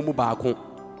mɛyɛ wɔn mu baako.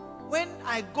 When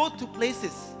I go to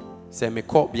places, sɛ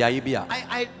mekɔ beaeɛ bi a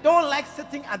I don't like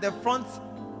sitting at the front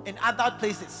in other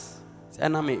places.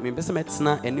 ɛna mepɛ sɛ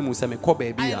mɛtena anim sɛ mekɔ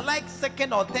baabi I a like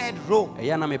second or third row.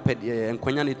 ɛyɛ na mepɛ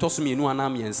nkonnwa no ɛtɔ so mmienu anaa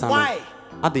mmiɛnsa no. Why?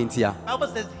 adɛn nti a Bible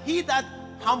says, he that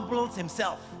humbles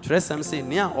himself, kyerɛsɛm sɛ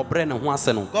nea ɔbrɛ ne ho ase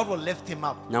no God will lift him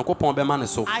up. nyankopɔn bɛma ne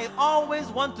so. I always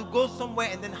want to go somewhere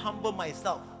and then humble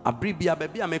myself. abere bia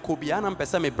baabi a mekɔ biara na mpɛ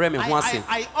sɛ mebrɛ me ho ase.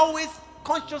 I always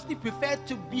consciously prefer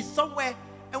to be somewhere.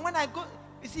 And when I go,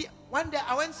 you see, one day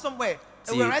I went somewhere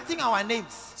and we were writing our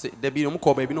names. sɛ da bi na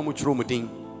ɔmokɔ baabi na ɔmotwerɛ mu din.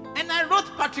 And I wrote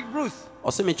Patrick Bruce.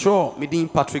 ɔsɛ metwerɛ me din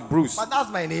Patrick Bruce. But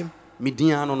that's my name. me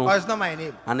din ano no Or it's not my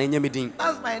name. ana ɛnyɛ me din.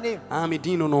 That's my name. me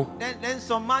din no no. Then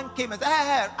some man came and said,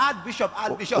 hey, Archbishop.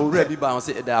 owura bi ba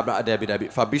ɔsɛ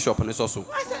dabi fa bishop ne sɔ so.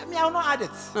 I said, me, I will not add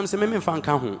it. na mesɛ mememfa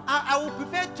nka ho. I would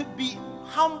prefer to be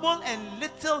humble and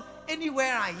little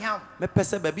anywhere I am. mɛpɛ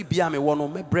sɛ baabi bia mewɔ no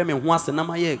mɛbrɛ me ho ase na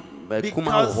mayɛ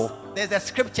kuma wɔ hɔ. Because there's a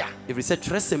scripture. ɛfiri sɛ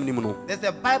twerɛsɛm nim no There's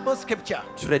a Bible scripture.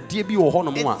 twerɛdeɛ bi wɔ hɔ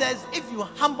nom It a says, if you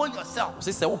humble yourself,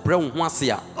 ɔsɛ sɛ wobrɛ wo ho ase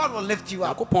a God will lift you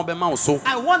up. nyankopɔn bɛma wo so.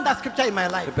 I want that scripture in my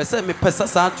life. mepɛ sɛ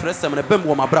saa twerɛsɛm no bɛm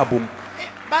wɔ m'abrabɔ mu.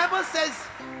 Bible says,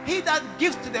 he that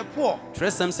gives to the poor,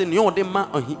 twerɛsɛm sɛ nea ɔde ma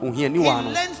ohiani he waa no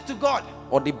lends to God.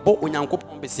 ɔde bɔ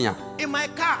onyankopɔn besia. In my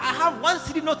car, I have one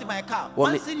city note in my car.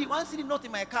 Well, One city note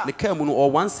in my car. ne kaa mu no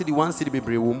ɔwɔ one city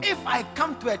bebree wɔ mu. If I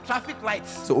come to a traffic light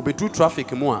sɛ obɛduru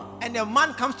traffic mu a and a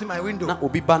man comes to my window, na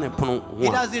obi ba ne pono he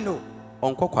ho a doesn't know.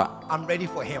 ɔnkɔ kwa. I'm ready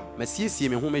for him. masiesie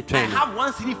me ho I metwɛn no. have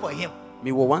one city for him.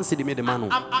 mewɔ one city me de ma no.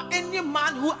 Any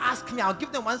man who asks me, I'll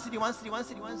give them one city.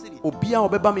 obiara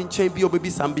ɔbɛba me nkyɛn bi a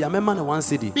ɔbɛbisa me bia mɛma ne one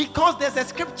city. Because there's a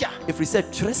scripture ɛfiri sɛ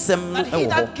twerɛsɛm no that he ɛwɔ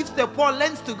that hɔ gives the poor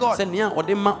lends to God. sɛ nea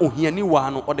ɔde ma ohiani waa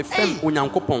no ɔde fɛm Hey.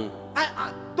 onyankopɔn.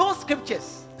 Those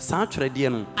scriptures, saa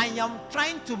twerɛdeɛ no I am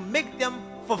trying to make them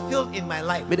fulfilled in my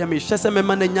life. mede mehyɛ sɛ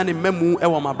mɛma no anya ne mma mu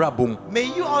ɛwɔ m'abrabɔ mu. May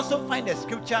you also find a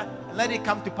scripture and let it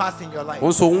come to pass in your life. wo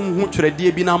nso wohu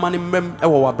twerɛdeɛ bi na ama ne mmam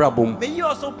ɛwɔ w'abrabɔ mu. May you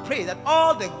also pray that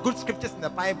all the good scriptures in the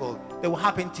Bible, they will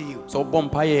happen to you. sɛ wobɔ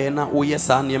mpaeɛ na woyɛ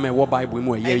saa nneɛma ɛwɔ bible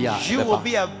mu a ɛyɛ yɛ And you will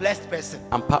be a blessed person.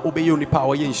 ampa wobɛyɛ onipa a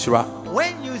ɔyɛ nhyira.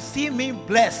 When you see me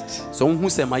blessed, sɛ wohu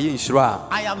sɛ mayɛ nhyira a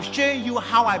I am showing you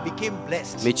how I became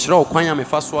blessed. mekyerɛ wo kwan a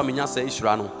mefa so a menya saa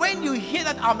nhyira no. When you hear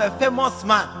that I'm a famous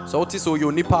man, sɛ wote sɛ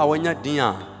ɔyɛ onipa a wanya din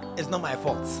a it's not my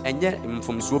fault. ɛnyɛ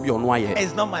mfomsoɔ bi a ɔno ayɛ.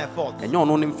 It's not my fault. ɛnyɛ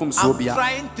ɔno ne mfomsoɔ I'm bia.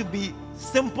 trying to be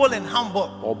simple and humble,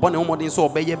 ɔbɔ ne ho mmɔden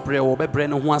sɛ ɔbɛyɛ brɛ ɔbɛbrɛ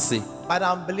ne ho ase. but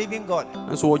I'm believing God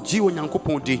nso ɔgye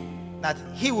onyankopɔn di that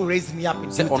He will raise me up in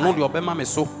sɛ due ɔno time. deɛ ɔbɛma me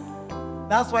so.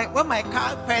 That's why when my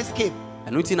car first came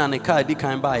ɛno nti na ne kaa di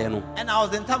kan baeɛ no and I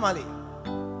was in Tamale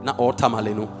na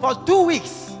ɔɔtamale no for 2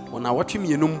 weeks, ɔnawɔtwe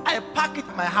mmienum I parked it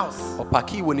in my house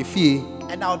ɔpakee wɔ ne fie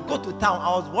and I would go to town. I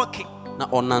was walking na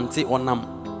ɔnante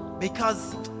ɔnam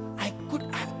because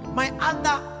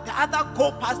the other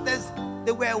co-pastors,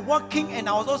 they were walking and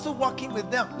I was also walking with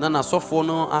them. na n'asɔfoɔ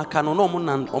no aka no na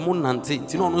ɔmo nante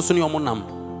nti na ɔno nso ne ɔmo nam.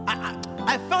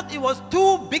 I felt it was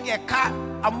too big a car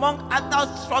among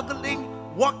other struggling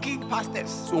walking pastors.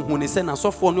 so hu ne sɛ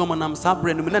n'asɔfoɔ ne ɔmo nam saa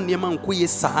berɛ no mu na nneɛma nkɔ yie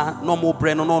saa na ɔmo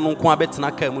brɛ no na ɔno nko a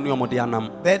bɛtena kaa mu ne ɔmo de anam.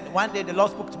 Then one day the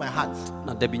Lord spoke to my heart.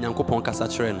 na da bi nyankopɔn kasa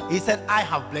kyerɛ no He said, I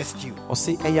have blessed you.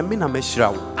 ɔse ɛyɛ me na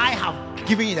mahyira wo I have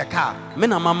given you the car. me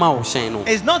na mama wo hyɛn no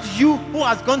It's not you who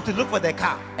has gone to look for the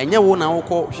car. ɛnyɛ wo na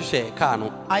wokɔ hwehwɛ kaa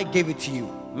no I gave it to you.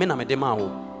 me na mede maa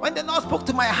wo. When the Lord spoke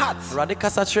to my heart, awurade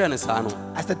kasa kyerɛ no saa no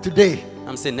I said, today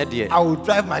nam sɛ nnɛ deɛ I will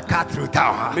drive my car through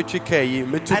town. mɛtwi kaa yi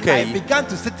mɛtu And kaa I yi began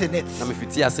to sit in it. na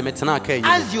mefiti ase metena kaa yi mu.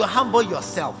 As you humble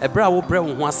yourself, ɛberɛ a wobrɛ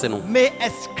wo ho ase no may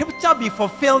a scripture be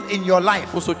fulfilled in your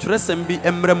life wo so twerɛsɛm bi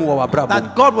mmrɛ mu wɔ w'abrabɔ mu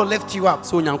that God will lift you up.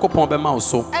 sɛ onyankopɔn bɛma wo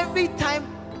so. Every time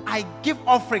I give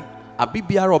offering, abe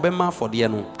biara a ɔbɛma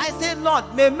afɔdeɛ no I say, Lord,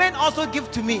 may men also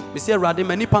give to me. mesɛ awurade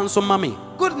ma nnipa nso ma me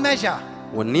Good measure,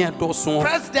 wɔ ne ɛdɔso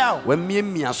pressed down,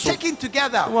 wamiamia so shaking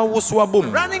together, na wawo so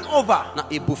abom running over. na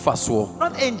ɛbu fa soɔ.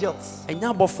 Not angels,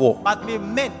 ɛnyɛ abɔfoɔ but may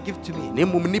men give to me. na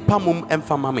mmom nnipa mom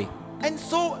ɛmfa ma me. And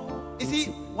so, you see,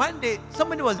 one day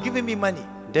somebody was giving me money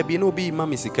da bi na obi ma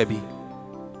me sika bi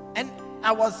and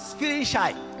I was feeling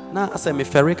shy na asɛ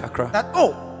mefɛre kakra that,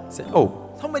 oh, sɛ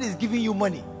somebody is giving you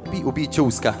money. obi kyɛ wo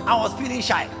sika I was feeling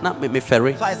shy. na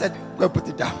mefɛre So I said, go put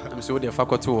it down. nam sɛ wode fa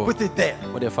kɔto hɔ Put it there.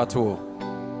 wode fa to hɔ.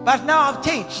 But now I've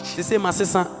changed sesei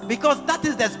masesa because that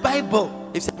is the Bible.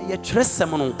 ɛfisɛ ɛyɛ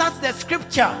twerɛsɛm no That's the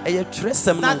scripture ɛyɛ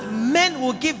twerɛsɛm that no men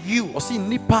will give you. ɔse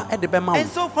nnipa de bɛma And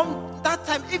wo. so from that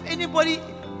time, if anybody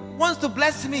wants to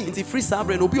bless me, Nti free saa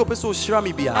brɛ no obi a ɔpɛ sɛ ɔhyira me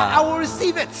I biara. will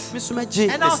receive it. Me so mɛgye.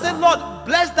 And I'll say, Lord,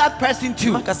 bless that person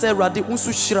too. Maka sɛ Awurade wo nso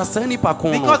hyira saa nipa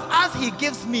ko Because no. as he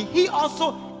gives me, he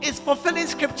also is fulfilling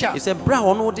scripture. Ɛsɛ brɛ a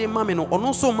ɔno de ma me no ɔno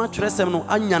nso ma kyerɛsɛm no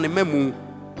anya ne ma mu.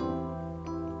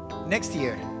 Next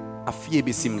year, Afie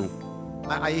besim no.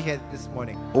 are you here this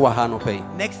morning? Wowɔ ha no pɛ.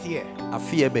 Next year,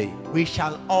 Afie bɛ. we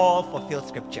shall all fulfill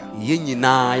scripture. Yɛn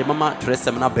nyinaa yɛmama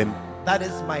kyerɛsɛm no aba mu. That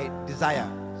is my desire.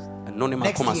 Ɛno ne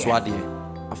Next makoma so year.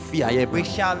 adeɛ. Afie a We yɛbɛ.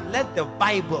 shall let the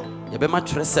Bible, Yɛbɛma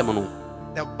kyerɛsɛm no.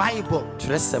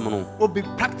 Kyerɛsɛm no. will be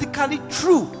practically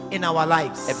true in our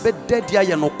lives. Ɛbɛda di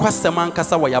ayɛ nokwasɛm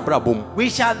ankasa wɔ yɛabrabɔ mu. We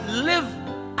shall live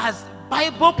as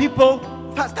Bible people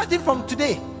starting from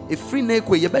today. Ɛfiri na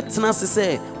ekɔ yɛbɛtena ase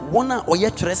sɛ wɔn a ɔyɛ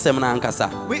kyerɛsɛm no ankasa.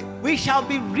 We shall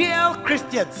be real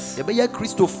Christians. Yɛbɛyɛ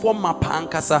kristofoɔ mapa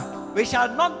ankasa. We shall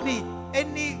not be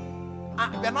any,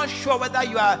 we are not sure whether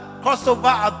you are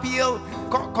crossover, appeal,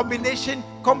 combination,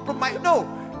 compromise. No,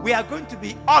 we are going to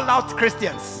be all out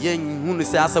Christians. Yɛnhu no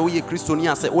sɛ asɛ woyɛ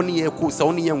kristoni a sɛ wo ne yɛ ko sɛ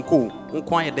wo ne yɛ nko nko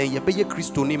ayɛ dɛn yɛbɛyɛ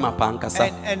kristoni mapa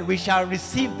ankasa. And we shall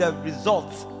receive the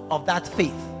results of that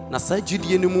faith. Na saa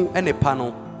gyidie no mu ɛne pa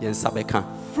no yɛn nsa bɛka.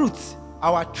 Fruits,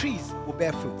 our trees will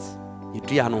bear fruits.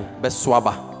 Yɛdua no bɛso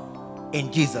aba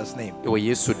In Jesus' name. ɛwɔ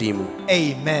Yesu din mu.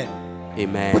 Amen.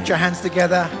 Amen. Put your hands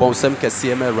together. Bɔ nsɛm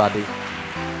kɛseɛ ma Awurade.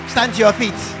 Stand to your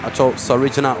feet. Atɔ sɔre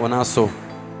gyina wɔn aso.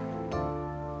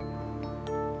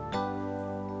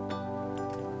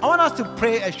 I want us to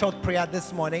pray a short prayer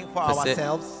this morning for Pɛ sɛ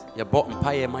ourselves. yɛbɔ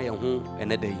mpaeɛ ma yɛn ho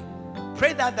ɛnɛ da yi.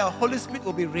 Pray that the Holy Spirit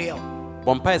will be real.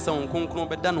 Bɔ mpaeɛ sɛ wɔn kronkron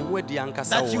bɛda ne ho adi ankasa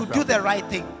That wɔ you w'abrabɔ do the right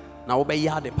thing. na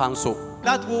wobɛyɛ ade pa nso.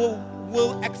 That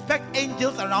will expect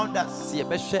angels around us. Sɛ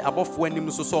yɛbɛhwɛ abɔfoɔ anim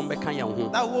nso sɛ wɔmbɛka yɛn ho.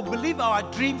 That will believe our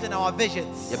dreams and our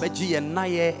visions. Yɛbɛgye yɛn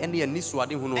nnayɛ ne yɛn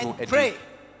nisuadehu no And adi. pray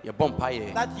Yɛbɔ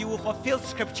mpaeɛ that you will fulfill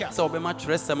scripture. sɛ wɔbɛma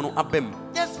kyerɛsɛm no aba mu.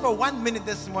 Just for 1 minute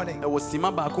this morning. Ɛwɔ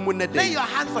sima baako mu nnɛ da Lay yi. your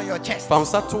hands on your chest. Fa wo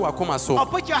nsa to w'akoma so. Or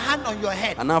put your hand on your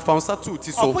head. Anaa fa wo nsa to wo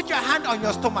ti Or so. put your hand on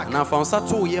your stomach. Anaa fa wo nsa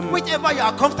to wo yam. Whichever you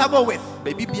are comfortable with.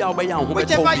 Baabi bia a wobɛyɛ a wo ho bɛtɔ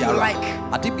Whichever you biara.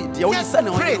 like. Ade bi deɛ woyi Just sɛ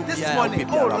ne pray ɔyɛ this biara morning.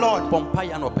 wopɛ Oh, biara. Lord. Bɔ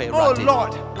mpaeɛ anɔpa Oh Awurade.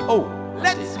 Lord, Oh,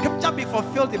 let Awurade. scripture be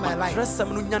fulfilled in my life.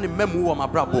 Kyerɛsɛm no nya ne mma mu wɔ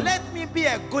m'abrabɔ mu. Let me be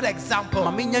a good Ma example.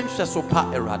 menyɛ nhwɛso pa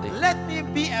Awurade. Let me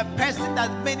be a person that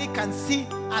many can see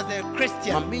as a Ma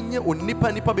Christian menyɛ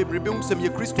onipa bebrebe hu sɛ meyɛ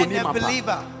and kristoni a mapa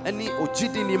believer. ɛne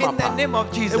ogyidini In the mapa name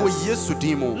of Jesus. ɛwɔ Yesu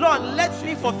din mu. Lord, let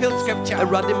me fulfill scripture.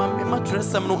 Awurade ma mema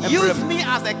kyerɛsɛm no Use mmerɛ mu. me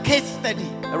as a case study,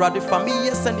 Awurade fa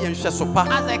meyɛ sɛneɛ nhwɛso pa.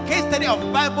 as a case study of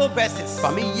Bible verses. Fa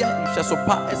meyɛ nhwɛso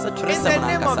pa ɛsɛ In the kyerɛsɛm no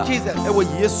name of ankasa Jesus.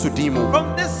 ɛwɔ Yesu din mu.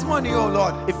 From this morning, oh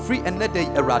Lord, Ɛfiri ɛnnɛ da yi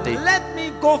Awurade. let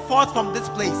me go forth from this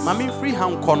place Ma memfiri ha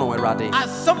nkɔ no Awurade. as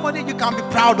somebody you can be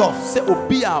proud of. Sɛ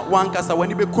obi a wankasa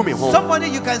w'ani bɛku me ho. Somebody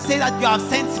you can say that you have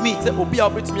sent me. Sɛ obi a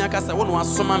wobɛtumi aka sɛ wo na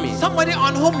wasoma me. Somebody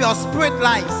on whom your spirit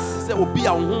lies. Sɛ obi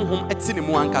a wo honhom ɛte ne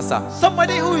mu ankasa.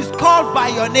 Somebody who is called by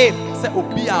your name. Sɛ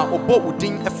obi a ɔbɔ wo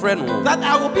din ɛfrɛ no. That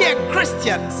I will be a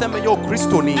Christian, Sɛ mɛyɛ o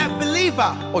kristoni. a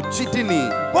believer,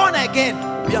 Ogyidini. born again,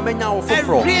 Obi a mɛnya wo a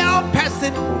foforɔ. real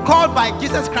person called by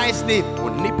Jesus Christ's name.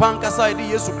 Onipa ankasa a yɛde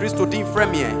Yesu Kristo din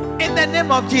frɛ meɛ. In the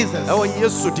name of Jesus. Ɛwɔ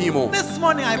Yesu din mu. This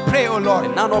morning I pray, oh Lord,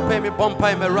 Ɛna nɔpɛ me bɔ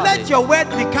mpae ma let Awurade. your word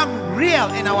become real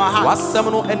in our hearts.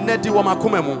 W'asɛm no ɛnnɛ di wɔ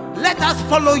m'akoma mu. Let us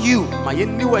follow you Ma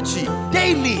yɛnni w'akyi.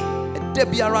 daily. Ɛda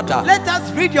biara da. Let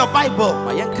us read your Bible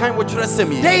Ma yɛnkan wo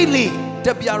kyerɛsɛm yi. daily.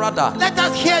 Da biara da. Let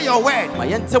us hear your word Ma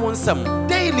yɛnte wo nsɛm.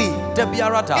 daily. Da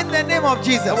biara da. In the name of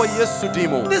Jesus. Ɛwɔ Yesu din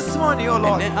mu. This morning, oh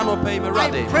Lord, Ɛnɛ anɔpɛ yi ma I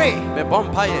Awurade. pray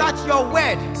Mebɔ mpaeɛ that your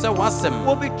word sɛ w'asɛm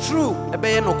will be true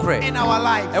ɛbɛyɛ nokorɛ. in our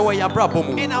lives. Ɛwɔ yɛ abrabɔ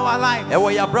mu. In our lives.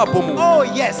 Ɛwɔ yɛ abrabɔ mu. Oh,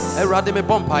 yes. Awurade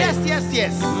mebɔ Yes, mpaeɛ. yes,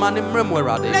 yes. Ma ne mmerɛ mu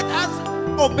Awurade. Let us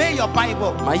obey your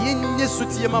Bible. Ma yɛnyɛ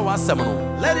sutie ma w'asɛm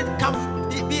no. Let it come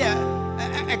be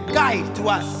a guide to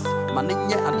us. Ma ne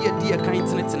nyɛ adeɛ di ɛkan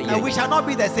tenetene And we yɛ. shall not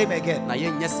be the same again. Na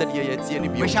yɛnyɛ sɛdeɛ yɛtie ne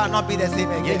bio. We shall not be the same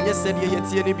again. Yɛnyɛ sɛdeɛ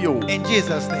yɛtie ne bio. In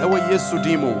Jesus' name. Ɛwɔ Yesu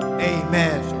din mu.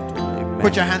 Amen. Amen.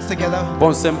 Put your hands together.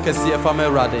 Bɔ nsɛm kɛseɛ fa ma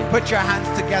Awurade. Put your hands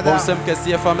Bɔ together. nsɛm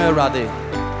kɛseɛ fa ma Awurade.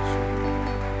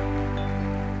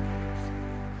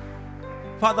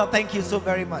 Father, thank you so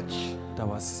very much Da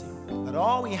wase. that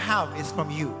all we have is from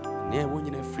you. Nea ɛwɔ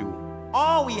nyinaa firi wo.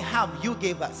 All we have, you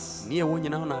gave us. Nea ɛwɔ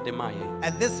nyinaa wo na ade maa yɛn.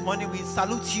 And this morning we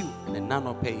salute you, Na nna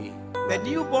anɔpɛ yi, the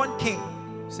newborn King,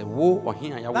 sɛ wo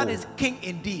ɔhen a that yɛawo, is King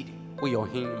indeed, woyɛ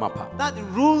ɔhen mapa. that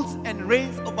rules and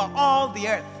reigns over all the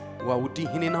earth. Wo a wodi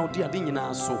hene na wodi ade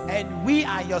nyinaa so. And we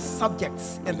are your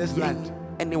subjects in this land.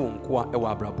 Ɛne wo nkoa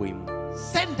ɛwɔ abrabɔ yi mu.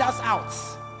 Send us out.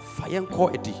 Fa yɛn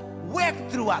kɔ adi. Work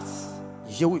through us.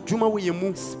 Yɛ wo dwuma wɔ yɛn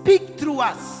mu. Speak through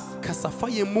us.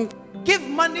 Give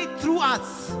money through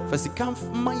us.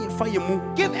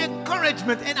 Give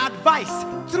encouragement and advice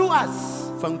through us.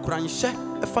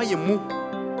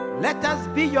 Let us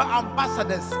be your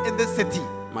ambassadors in this city.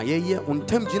 Make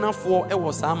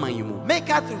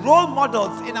us role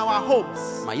models in our homes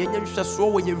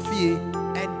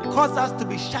and cause us to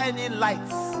be shining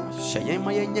lights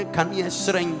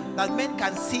that men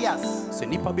can see us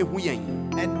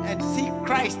and see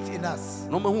Christ in us.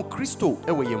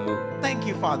 Thank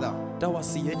you, Father, for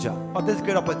this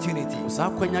great opportunity.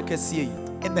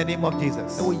 In the name of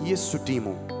Jesus.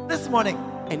 This morning,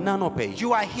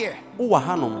 you are here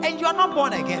and you are not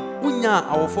born again.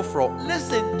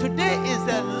 Listen, today is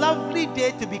a lovely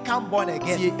day to become born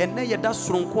again.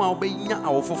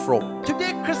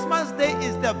 Today, Christmas Day,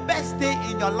 is the best day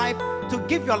in your life to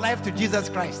give your life to Jesus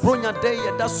Christ. If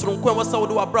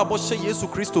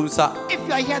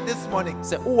you are here this morning and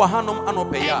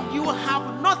you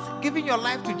have not given your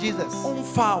life to Jesus, you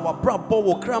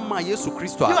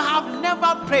have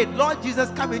never prayed, Lord Jesus,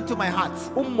 come into my heart.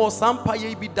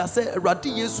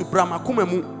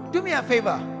 Do me a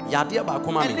favor and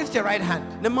lift your right hand.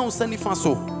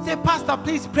 Say, Pastor,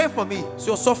 please pray for me.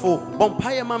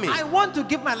 I want to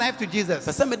give my life to Jesus.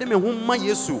 I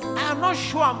am not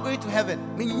sure I'm going to heaven,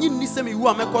 but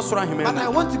I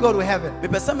want to go to heaven.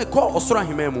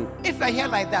 If you're here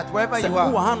like that, wherever you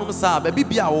are,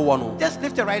 just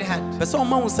lift your right hand. Just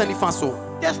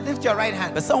lift your right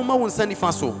hand.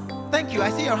 Thank you.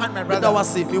 I see your hand, my brother. I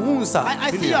see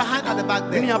your hand at the back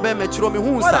there.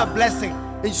 What a blessing.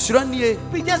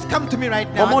 Please just come to me right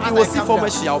now.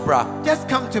 Just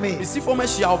come to me.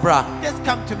 Just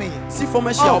come to me.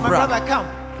 Oh, my brother, come.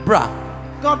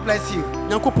 God bless you.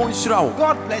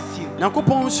 God bless you. I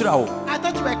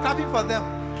thought you were clapping for them.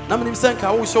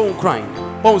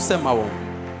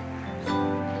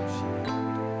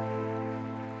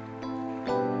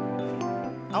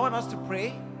 I want us to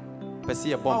pray.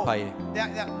 Oh,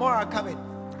 more are coming.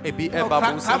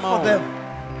 Clap for them.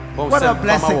 What a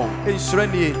blessing.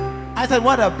 I said,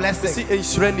 what a blessing.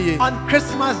 On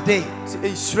Christmas Day,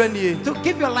 to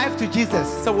give your life to Jesus.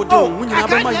 Oh, I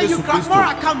can't hear you clap. More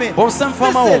are coming. Listen,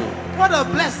 what a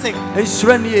blessing.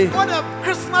 What a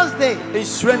Christmas Day.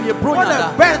 What a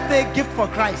birthday gift for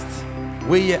Christ.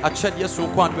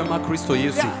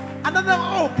 Yeah. Another,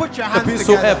 put your hands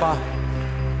together.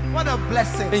 What a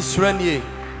blessing.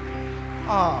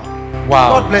 Oh,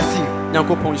 wow. God bless you.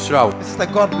 Sister,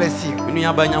 God bless you. My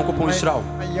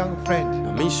young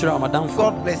friend.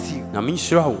 God bless you.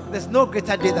 There's no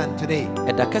greater day than today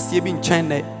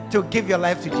to give your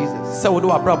life to Jesus. I want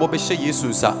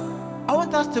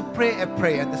us to pray a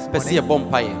prayer this morning.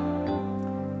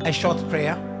 A short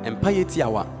prayer.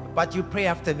 But you pray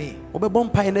after me.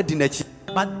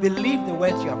 But believe the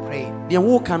words you are praying.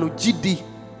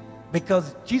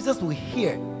 Because Jesus will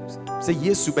hear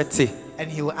and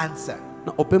he will answer.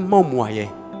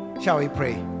 Shall we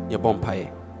pray?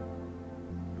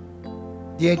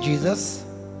 Dear Jesus,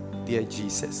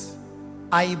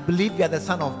 I believe you are the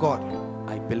Son of God.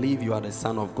 I believe you are the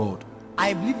Son of God.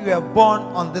 I believe you were born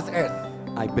on this earth.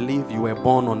 I believe you were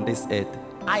born on this earth.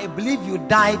 I believe you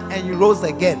died and you rose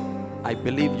again. I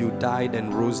believe you died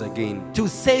and rose again to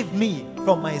save me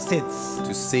from my sins.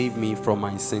 To save me from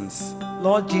my sins.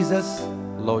 Lord Jesus,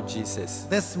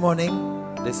 this morning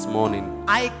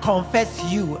I confess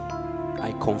you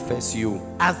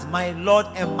as my Lord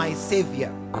and my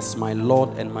Savior. As my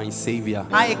Lord and my Savior.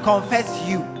 I confess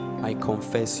you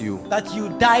that you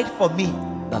died for me.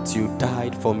 That you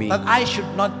died for me. That I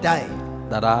should not die.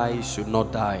 That I should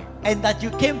not die. And that you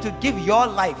came to give your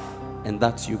life. And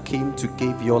that you came to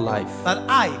give your life. That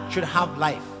I should have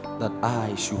life. That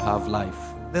I should have life.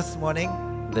 This morning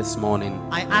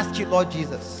I ask you, Lord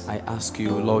Jesus.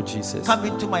 Come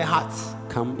into my heart.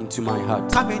 Come into my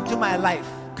heart. Come into my life.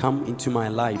 Come into my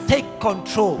life. Take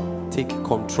control.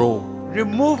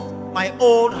 Remove my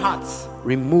old heart.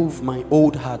 Remove my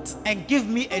old heart. And give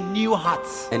me a new heart.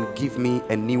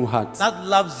 That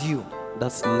loves you.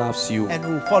 And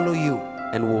will follow you.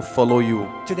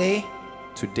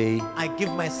 Today, I give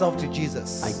myself to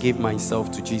Jesus. I give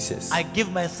myself to Jesus. I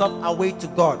give myself away to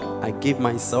God. I give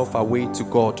myself away to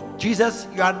God. Jesus,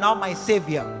 you are now my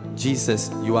Savior.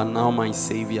 Jesus, you are now my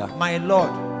Savior. My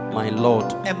Lord.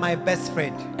 And my best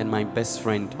friend.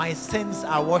 My sins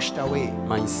are washed away.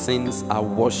 My sins are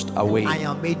washed away. I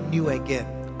am made new again.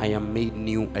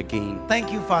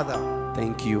 Thank you, Father.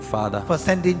 For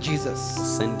sending Jesus.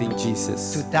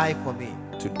 To die for me.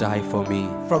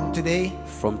 From today,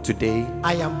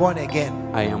 I am born again.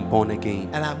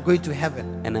 And I'm going to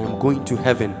heaven.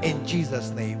 In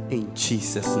Jesus' name.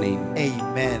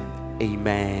 Amen.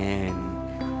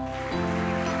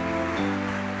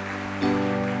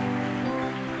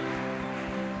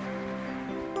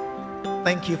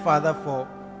 Thank you, Father, for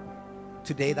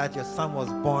today that your Son was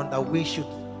born, that we should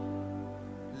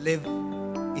live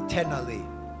eternally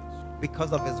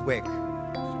because of his work.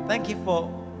 Thank you for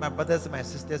my brothers and my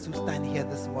sisters who stand here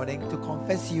this morning to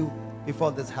confess you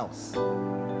before this house.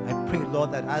 I pray,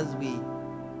 Lord, that as we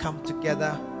come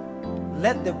together,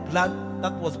 let the blood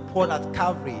that was poured at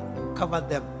Calvary cover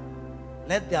them.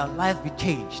 Let their lives be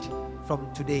changed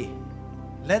from today.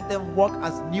 Let them walk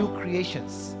as new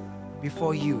creations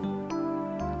before you,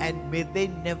 and may they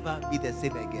never be the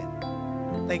same again.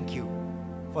 Thank you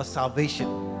for salvation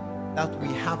that we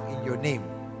have in your name.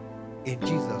 In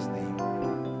Jesus' name,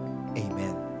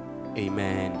 amen.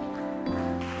 Amen.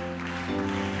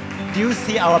 Do you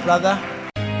see our brother?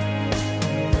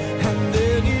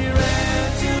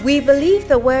 We believe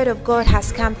the word of God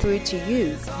has come through to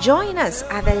you. Join us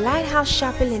at the Lighthouse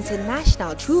Chapel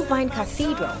International True Vine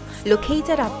Cathedral,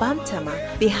 located at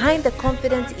Bantama, behind the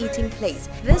Confident Eating Place.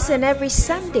 This and every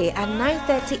Sunday at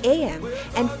 9:30 a.m.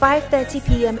 and 5:30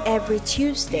 p.m. every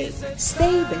Tuesday.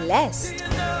 Stay blessed.